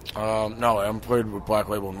 No, I haven't played with Black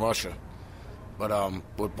Label in Russia. But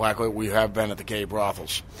with Black Label, we have been at the gay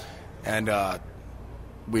brothels. And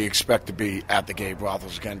we expect to be at the gay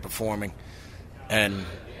brothels again performing and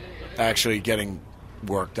actually getting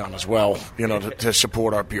work done as well, to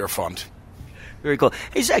support our beer fund. Very cool.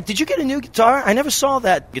 Hey, Zach, did you get a new guitar? I never saw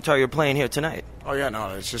that guitar you're playing here tonight. Oh, yeah, no,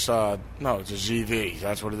 it's just, it's a ZV.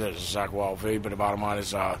 That's what it is. It's a Zakk Wylde V, but the bottom line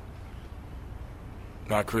is, I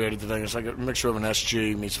created the thing. It's like a mixture of an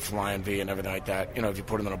SG meets a Flying V and everything like that. If you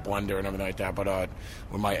put them in a blender and everything like that, but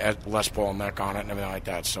with my Les Paul neck on it and everything like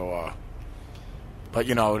that. So, but,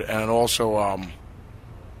 and also,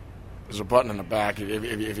 there's a button in the back.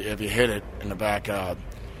 If you hit it in the back,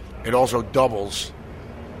 it also doubles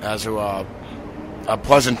as a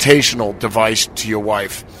presentational device to your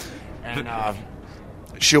wife. And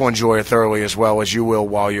she'll enjoy it thoroughly as well as you will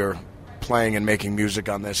while you're playing and making music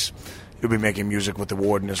on this. You'll be making music with the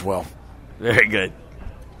warden as well. Very good.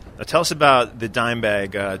 Now tell us about the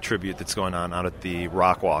Dimebag tribute that's going on out at the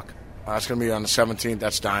Rock Walk. It's going to be on the 17th.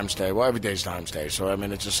 That's Dimes Day. Well, every day's Dimes Day. So, I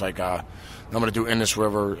mean, it's just like I'm going to do In This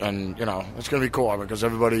River, and, it's going to be cool because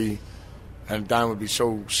everybody... And Dime would be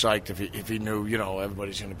so psyched if he knew,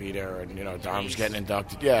 everybody's going to be there and, Dime was getting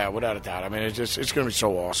inducted. Yeah, without a doubt. I mean, it's going to be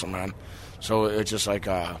so awesome, man. So it's just like,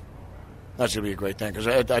 that's going to be a great thing. Because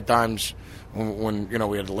at times when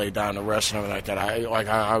we had to lay down the rest and everything like that,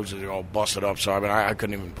 I was all busted up. So, I mean, I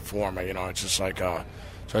couldn't even perform. It's just like, so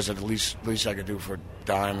I said the least I could do for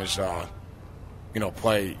Dime is,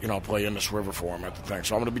 play In This River for him at the thing.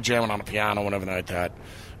 So I'm going to be jamming on the piano and everything like that.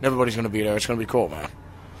 And everybody's going to be there. It's going to be cool, man.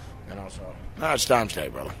 It's Dimes Day,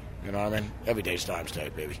 brother. You know what I mean? Every day's Dimes Day,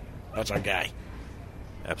 baby. That's our guy.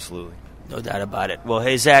 Absolutely. No doubt about it. Well,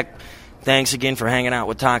 hey, Zach, thanks again for hanging out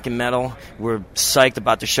with Talking Metal. We're psyched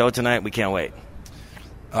about the show tonight. We can't wait.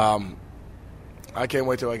 I can't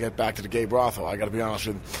wait till I get back to the gay brothel. I got to be honest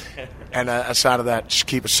with you. And aside of that, just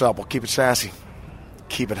keep it supple, keep it sassy,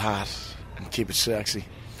 keep it hot, and keep it sexy.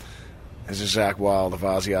 This is Zakk Wylde of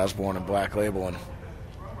Ozzy Osbourne and Black Label, and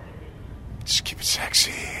just keep it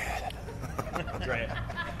sexy. Great.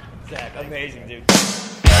 Zach, amazing, dude.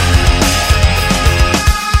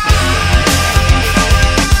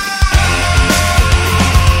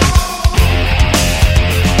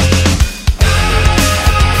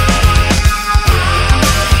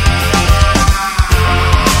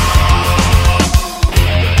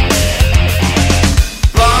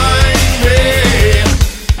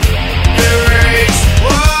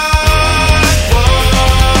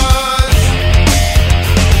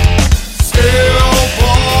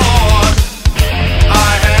 I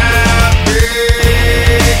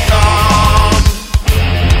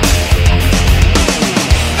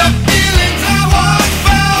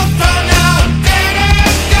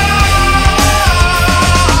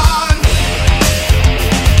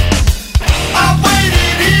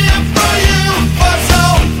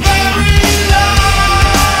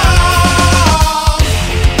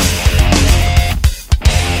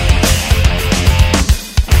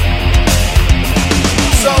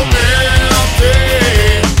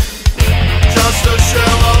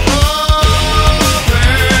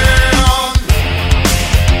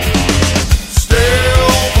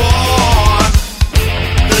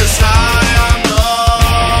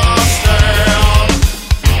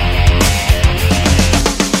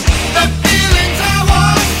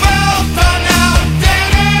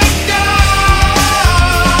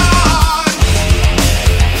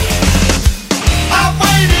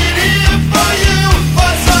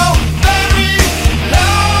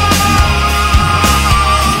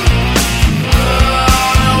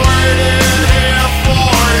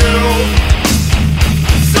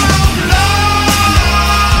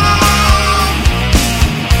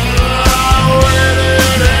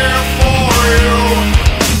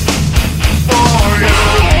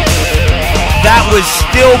was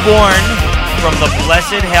Stillborn from the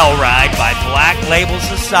Blessed Hell Ride by Black Label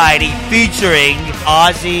Society featuring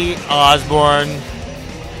Ozzy Osbourne.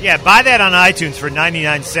 Yeah, buy that on iTunes for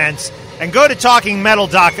 99 cents. And go to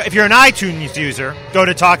TalkingMetal.com. If you're an iTunes user, go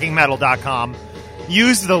to TalkingMetal.com.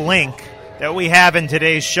 Use the link that we have in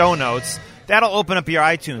today's show notes. That'll open up your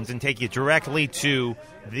iTunes and take you directly to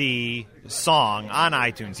the song on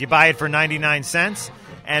iTunes. You buy it for 99 cents,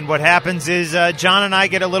 and what happens is John and I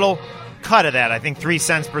get a little cut of that. I think 3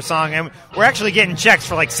 cents per song, and we're actually getting checks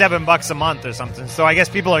for like $7 a month or something. So I guess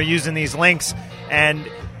people are using these links, and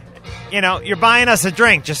you're buying us a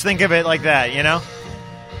drink. Just think of it like that,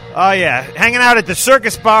 Oh yeah, hanging out at the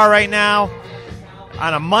Circus Bar right now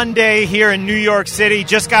on a Monday here in New York City.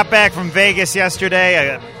 Just got back from Vegas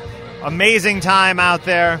yesterday. Amazing time out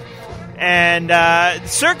there. And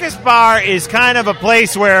Circus Bar is kind of a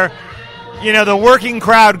place where, the working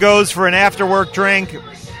crowd goes for an after-work drink.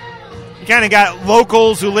 You kind of got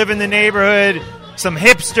locals who live in the neighborhood, some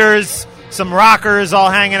hipsters, some rockers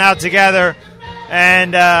all hanging out together,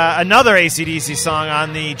 and another AC/DC song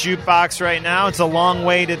on the jukebox right now. It's A Long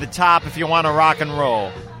Way to the Top if you want to rock and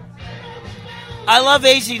roll. I love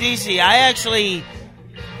AC/DC. I actually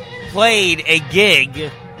played a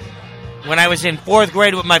gig when I was in 4th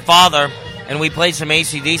grade with my father, and we played some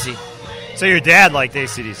AC/DC. So your dad liked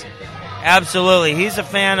AC/DC? Absolutely. He's a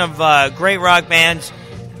fan of great rock bands,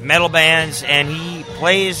 metal bands, and he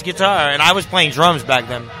plays guitar, and I was playing drums back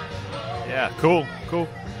then. Yeah, cool.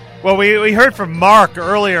 Well, we heard from Mark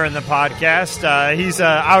earlier in the podcast. He's an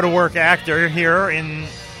out-of-work actor here in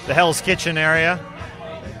the Hell's Kitchen area.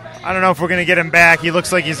 I don't know if we're going to get him back. He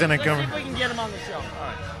looks like he's in a... Let's see if we can get him on the show.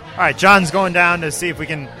 All right, John's going down to see if we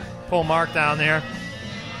can pull Mark down there.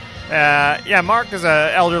 Mark is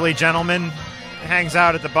an elderly gentleman. Hangs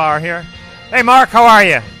out at the bar here. Hey, Mark, how are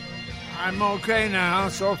you? I'm okay now,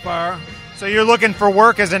 so far. So you're looking for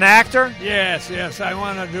work as an actor? Yes. I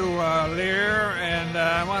want to do Lear, and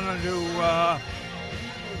I want to do,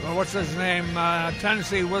 what's his name?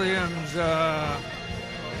 Tennessee Williams,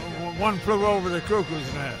 One Flew Over the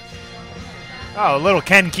Cuckoo's Nest. Oh, a little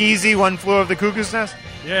Ken Kesey, One Flew Over the Cuckoo's Nest?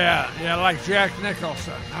 Yeah, like Jack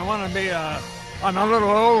Nicholson. I want to be I'm a little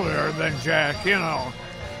older than Jack,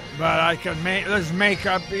 but I can make, there's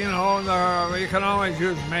makeup, you can always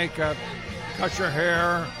use makeup. Cut your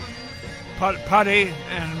hair, putty,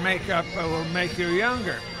 and makeup will make you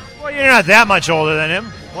younger. Well, you're not that much older than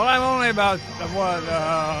him. Well, I'm only about,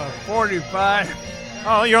 45.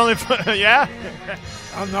 Oh, you're only, yeah?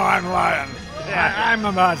 Oh, no, I'm lying. Yeah. I'm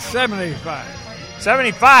about 75.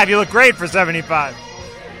 75? You look great for 75.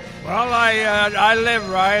 Well, I live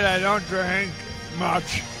right. I don't drink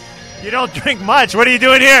much. You don't drink much? What are you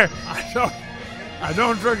doing here? I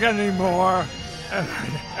don't drink anymore,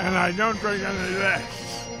 and I don't drink any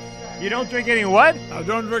less. You don't drink any what? I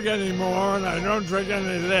don't drink anymore, and I don't drink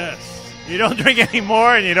any less. You don't drink any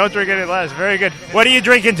more, and you don't drink any less. Very good. What are you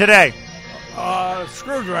drinking today?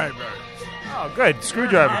 Screwdriver. Oh, good.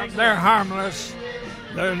 Screwdriver. They're harmless.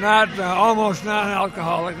 They're not almost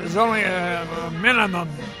non-alcoholic. There's only a minimum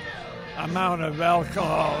amount of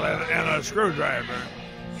alcohol in a screwdriver.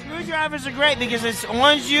 Screwdrivers are great because it's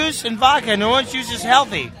orange juice and vodka, and orange juice is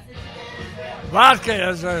healthy. Vodka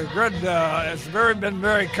is a good, it's been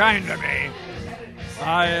very kind to me.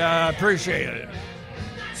 I appreciate it.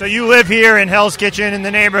 So you live here in Hell's Kitchen in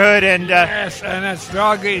the neighborhood, and yes, and it's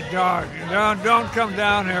dog eat dog. Don't come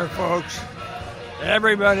down here, folks.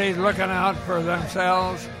 Everybody's looking out for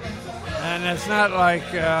themselves, and it's not like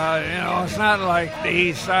it's not like the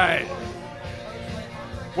East Side.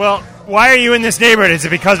 Well, why are you in this neighborhood? Is it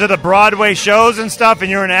because of the Broadway shows and stuff, and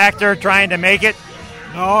you're an actor trying to make it?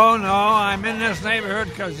 No, I'm in this neighborhood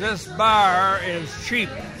because this bar is cheap.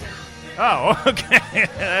 Oh, okay.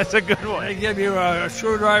 That's a good one. They give you a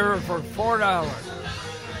screwdriver for $4.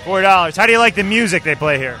 $4. How do you like the music they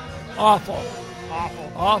play here? Awful.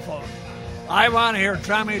 I want to hear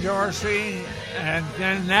Tommy Dorsey and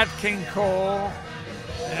then Nat King Cole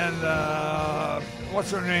and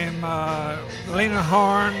what's her name, Lena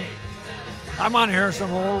Horne. I want to hear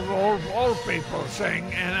some old people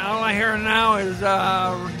sing, and all I hear now is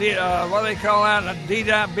what do they call that? A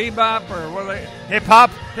bebop or what? Hip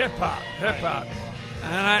hop.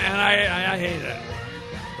 And I hate it.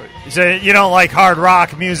 So you don't like hard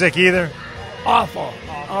rock music either? Awful.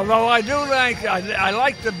 Although I do like, I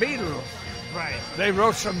like the Beatles. Right. They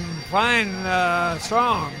wrote some fine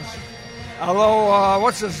songs. Although,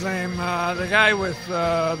 what's his name? The guy with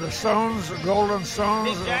the Stones, the Golden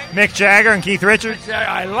Stones. Mick Jagger and Keith Richards?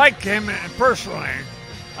 I like him personally.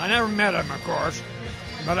 I never met him, of course.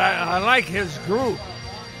 But I like his group.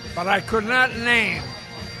 But I could not name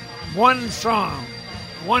one song,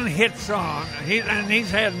 one hit song.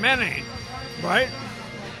 He's had many, right?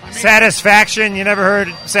 Satisfaction. You never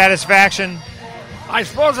heard Satisfaction? I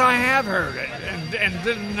suppose I have heard it and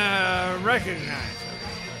didn't recognize it.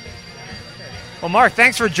 Well, Mark,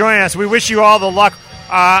 thanks for joining us. We wish you all the luck.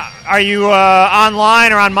 Are you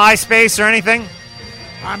online or on MySpace or anything?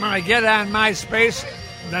 I'm going to get on MySpace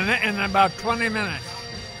in about 20 minutes.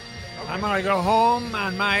 I'm going to go home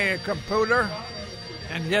on my computer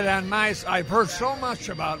and get on I've heard so much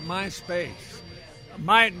about MySpace.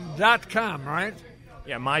 .com, right?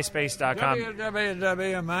 Yeah, MySpace.com.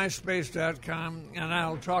 www.myspace.com, and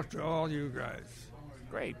I'll talk to all you guys.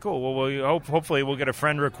 Great, cool. Well, hopefully we'll get a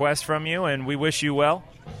friend request from you, and we wish you well.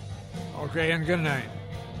 Okay, and good night.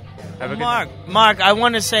 Have a good Mark, night. Mark, I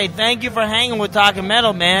want to say thank you for hanging with Talking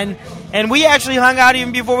Metal, man. And we actually hung out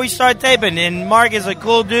even before we started taping. And Mark is a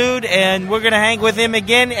cool dude, and we're going to hang with him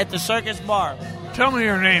again at the Circus Bar. Tell me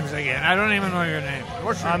your names again. I don't even know your name.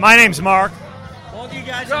 What's your My name's Mark. Both of you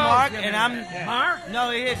guys are Mark, and I'm... Mark?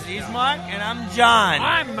 No, he's Mark, and I'm John.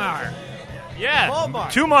 I'm Mark. Yeah, Both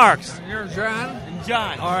Mark. 2 Marks. And you're John? And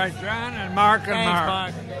John. All right, John and Mark and Thanks,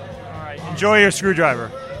 Mark. All right, enjoy your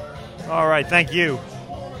screwdriver. All right, thank you.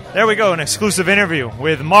 There we go, an exclusive interview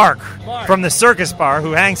with Mark from the Circus Bar,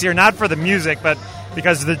 who hangs here not for the music, but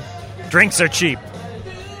because the drinks are cheap.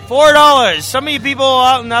 $4. Some of you people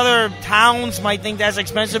out in other towns might think that's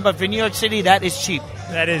expensive, but for New York City, that is cheap.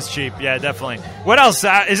 That is cheap, yeah, definitely. What else?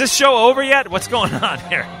 Is this show over yet? What's going on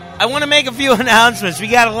here? I want to make a few announcements. We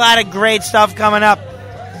got a lot of great stuff coming up.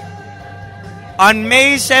 On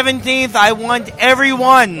May 17th, I want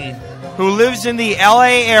everyone who lives in the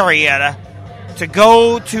LA area to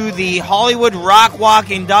go to the Hollywood Rock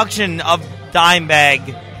Walk induction of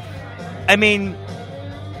Dimebag. I mean,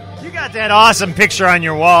 You got that awesome picture on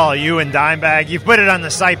your wall, you and Dimebag. You've put it on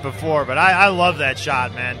the site before, but I love that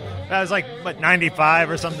shot, man. That was like, 95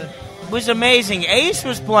 or something? it was amazing. Ace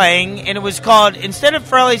was playing, and it was called, instead of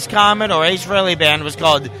Frehley's Comet or Ace Frehley Band, it was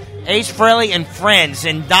called Ace Frehley and Friends,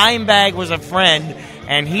 and Dimebag was a friend,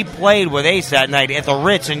 and he played with Ace that night at the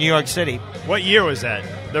Ritz in New York City. What year was that?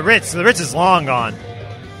 The Ritz is long gone.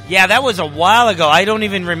 Yeah, that was a while ago. I don't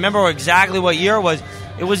even remember exactly what year it was.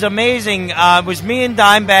 It was amazing. It was me and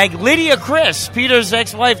Dimebag. Lydia Chris, Peter's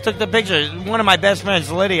ex-wife, took the picture. One of my best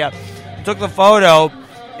friends, Lydia, took the photo,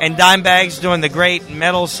 and Dimebag's doing the great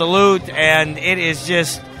metal salute, and it is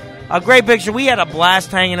just a great picture. We had a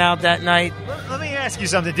blast hanging out that night. Let me ask you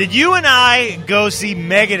something. Did you and I go see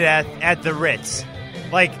Megadeth at the Ritz?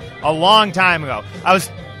 Like, a long time ago. I was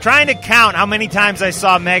trying to count how many times I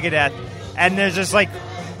saw Megadeth, and there's just like...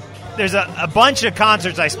 There's a bunch of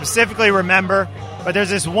concerts I specifically remember, but there's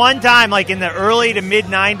this one time, like in the early to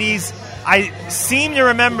mid-'90s, I seem to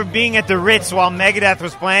remember being at the Ritz while Megadeth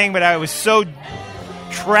was playing, but I was so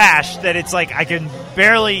trashed that it's like I can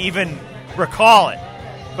barely even recall it.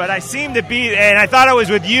 But I seem to be, and I thought I was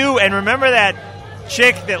with you, and remember that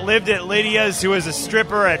chick that lived at Lydia's who was a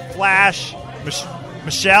stripper at Flash,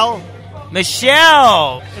 Michelle?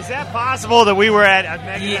 Michelle! Is that possible that we were at a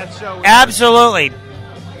Megadeth show? Absolutely.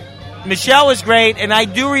 Michelle was great, and I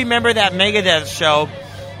do remember that Megadeth show,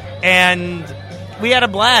 and we had a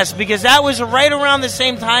blast because that was right around the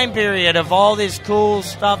same time period of all this cool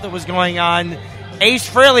stuff that was going on. Ace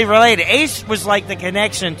Frehley related. Ace was like the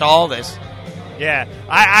connection to all this. Yeah,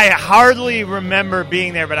 I hardly remember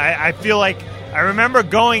being there, but I feel like I remember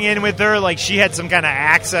going in with her, like she had some kind of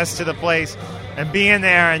access to the place, and being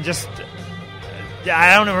there, and just,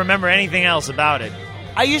 I don't remember anything else about it.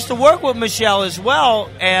 I used to work with Michelle as well,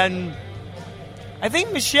 and I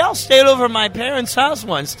think Michelle stayed over at my parents' house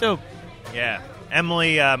once, too. Yeah.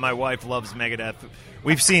 Emily, my wife, loves Megadeth.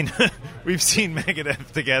 We've seen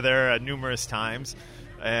Megadeth together numerous times.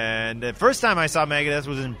 And the first time I saw Megadeth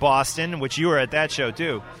was in Boston, which you were at that show,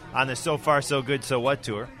 too, on the So Far, So Good, So What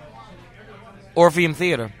tour. Orpheum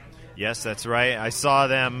Theater. Yes, that's right. I saw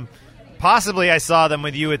them. Possibly I saw them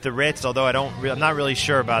with you at the Ritz, although I'm not really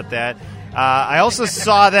sure about that. I also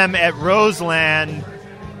saw them at Roseland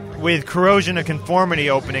with Corrosion of Conformity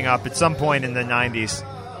opening up at some point in the 90s.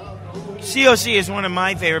 COC is one of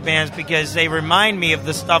my favorite bands because they remind me of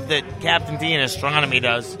the stuff that Captain T and Astronomy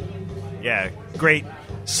does. Yeah, great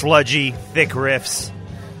sludgy, thick riffs.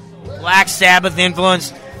 Black Sabbath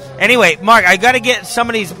influence. Anyway, Mark, I got to get some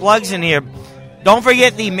of these plugs in here. Don't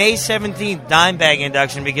forget the May 17th Dimebag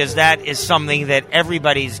induction because that is something that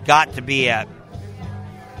everybody's got to be at.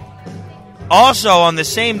 Also, on the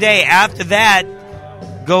same day after that,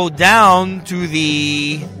 go down to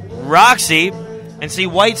the Roxy and see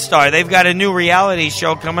White Star. They've got a new reality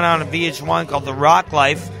show coming out on VH1 called The Rock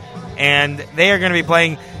Life, and they are going to be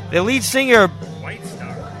playing the lead singer. White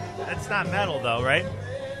Star. not metal, though, right?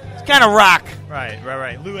 It's kind of rock. Right.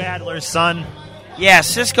 Lou Adler's son. Yeah,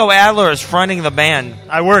 Cisco Adler is fronting the band.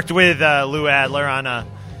 I worked with Lou Adler on a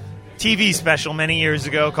TV special many years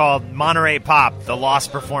ago called Monterey Pop, The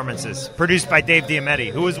Lost Performances, produced by Dave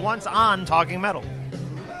Diametti, who was once on Talking Metal.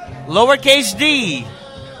 Lowercase D,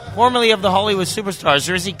 formerly of the Hollywood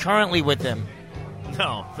Superstars, or is he currently with them?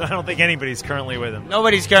 No, I don't think anybody's currently with him.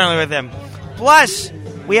 Nobody's currently with him. Plus,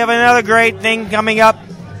 we have another great thing coming up.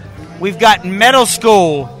 We've got Metal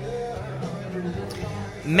School.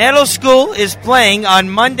 Metal School is playing on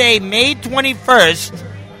Monday, May 21st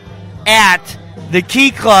at the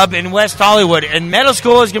Key Club in West Hollywood. And Metal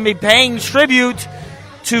School is going to be paying tribute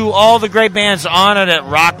to all the great bands honored at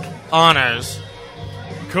Rock Honors.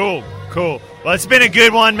 Cool. Well, it's been a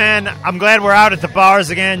good one, man. I'm glad we're out at the bars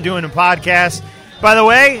again doing a podcast. By the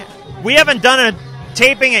way, we haven't done a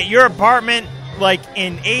taping at your apartment like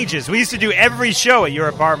in ages. We used to do every show at your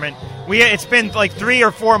apartment. It's been like 3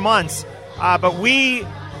 or 4 months. But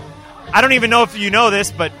I don't even know if you know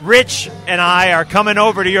this, but Rich and I are coming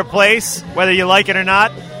over to your place, whether you like it or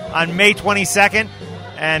not, on May 22nd,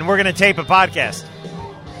 and we're going to tape a podcast.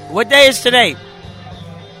 What day is today?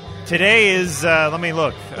 Today is, let me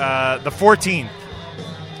look, the 14th.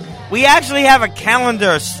 We actually have a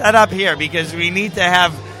calendar set up here because we need to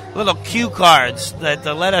have little cue cards that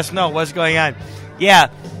to let us know what's going on. Yeah,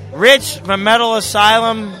 Rich from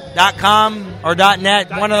metalasylum.com or .net,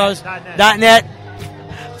 one of those. .net.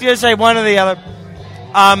 I was going to say one or the other.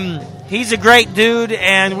 He's a great dude,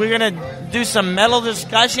 and we're going to do some metal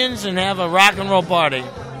discussions and have a rock and roll party.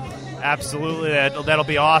 Absolutely. That'll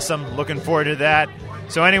be awesome. Looking forward to that.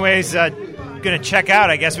 So anyways, going to check out,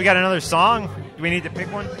 I guess. We got another song. Do we need to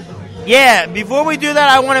pick one? Yeah, before we do that,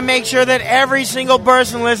 I want to make sure that every single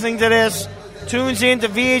person listening to this tunes in to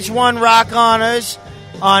VH1 Rock Honors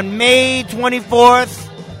on May 24th.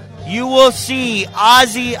 You will see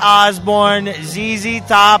Ozzy Osbourne, ZZ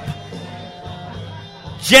Top,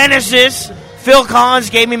 Genesis. Phil Collins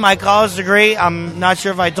gave me my college degree. I'm not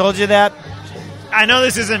sure if I told you that. I know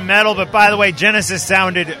this isn't metal, but by the way, Genesis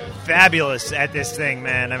sounded fabulous at this thing,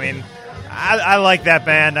 man. I mean, I like that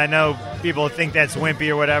band. I know people think that's wimpy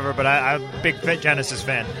or whatever, but I'm a big Genesis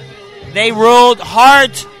fan. They ruled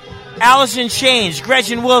Heart, Alice in Chains,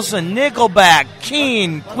 Gretchen Wilson, Nickelback,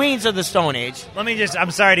 Keane, Queens of the Stone Age.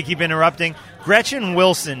 I'm sorry to keep interrupting. Gretchen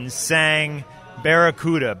Wilson sang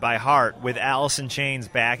Barracuda by Heart with Alice in Chains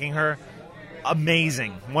backing her.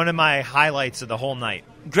 Amazing. One of my highlights of the whole night.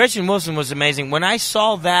 Gretchen Wilson was amazing. When I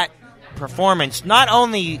saw that performance, not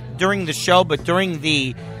only during the show, but during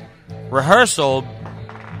the rehearsal,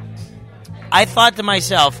 I thought to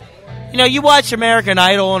myself, you know, you watch American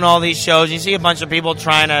Idol and all these shows, you see a bunch of people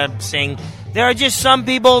trying to sing. There are just some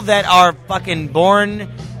people that are fucking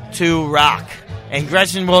born to rock, and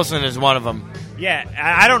Gretchen Wilson is one of them. Yeah,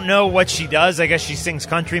 I don't know what she does. I guess she sings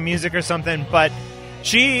country music or something, but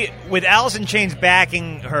she, with Alice in Chains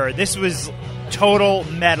backing her, this was total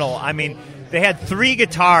metal. I mean, they had 3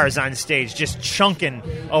 guitars on stage just chunking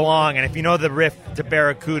along, and if you know the riff to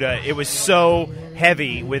Barracuda, it was so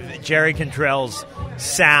heavy with Jerry Cantrell's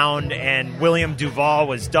sound, and William Duvall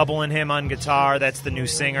was doubling him on guitar. That's the new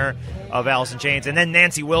singer of Alice in Chains. And then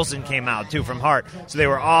Nancy Wilson came out, too, from Heart. So they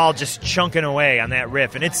were all just chunking away on that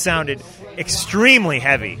riff, and it sounded extremely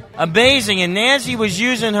heavy. Amazing, and Nancy was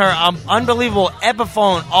using her unbelievable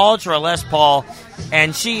Epiphone Ultra Les Paul,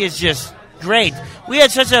 and she is just great. We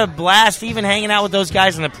had such a blast even hanging out with those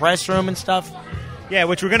guys in the press room and stuff. Yeah,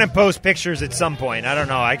 which we're going to post pictures at some point. I don't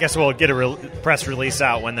know. I guess we'll get a press release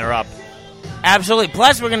out when they're up. Absolutely.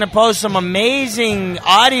 Plus, we're going to post some amazing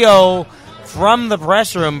audio from the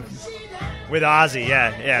press room. With Ozzy,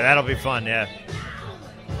 yeah, that'll be fun, yeah.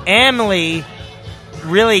 Emily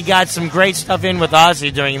really got some great stuff in with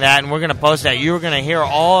Ozzy during that, and we're going to post that. You're going to hear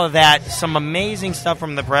all of that, some amazing stuff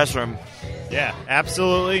from the press room. Yeah,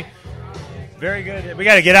 absolutely. Very good. We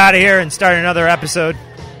got to get out of here and start another episode.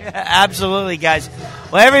 Yeah, absolutely, guys.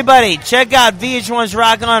 Well, everybody, check out VH1's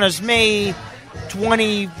Rock Honors May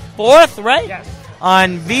 24th, right? Yes.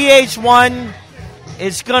 On VH1,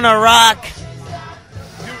 it's going to rock.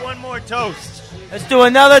 Do one more toast. Let's do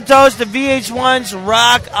another toast to VH1's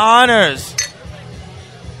Rock Honors.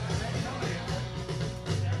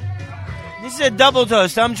 This is a double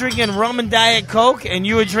toast. I'm drinking rum and Diet Coke, and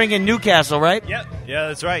you were drinking Newcastle, right? Yep. Yeah,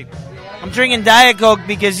 that's right. I'm drinking Diet Coke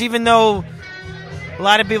because even though a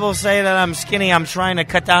lot of people say that I'm skinny, I'm trying to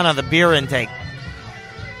cut down on the beer intake.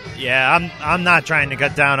 Yeah, I'm not trying to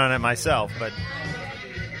cut down on it myself, but...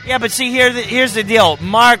 Yeah, but see, here's the deal.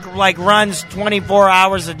 Mark, runs 24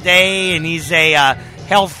 hours a day, and he's a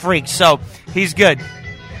health freak, so he's good.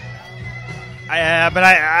 But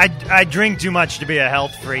I drink too much to be a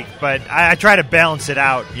health freak, but I try to balance it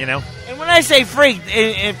out, you know? And when I say freak,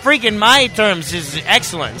 freak in my terms is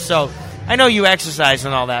excellent. So I know you exercise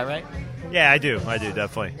and all that, right? Yeah, I do,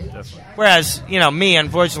 definitely. Whereas, me,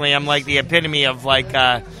 unfortunately, I'm like the epitome of like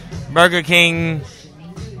Burger King,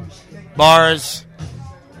 bars,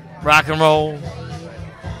 rock and roll.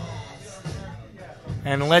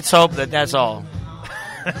 And let's hope that that's all.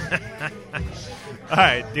 All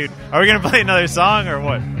right, dude. Are we going to play another song or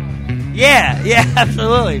what? Yeah,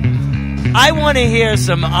 absolutely. I want to hear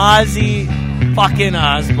some Ozzy fucking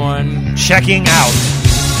Osbourne. Checking Out.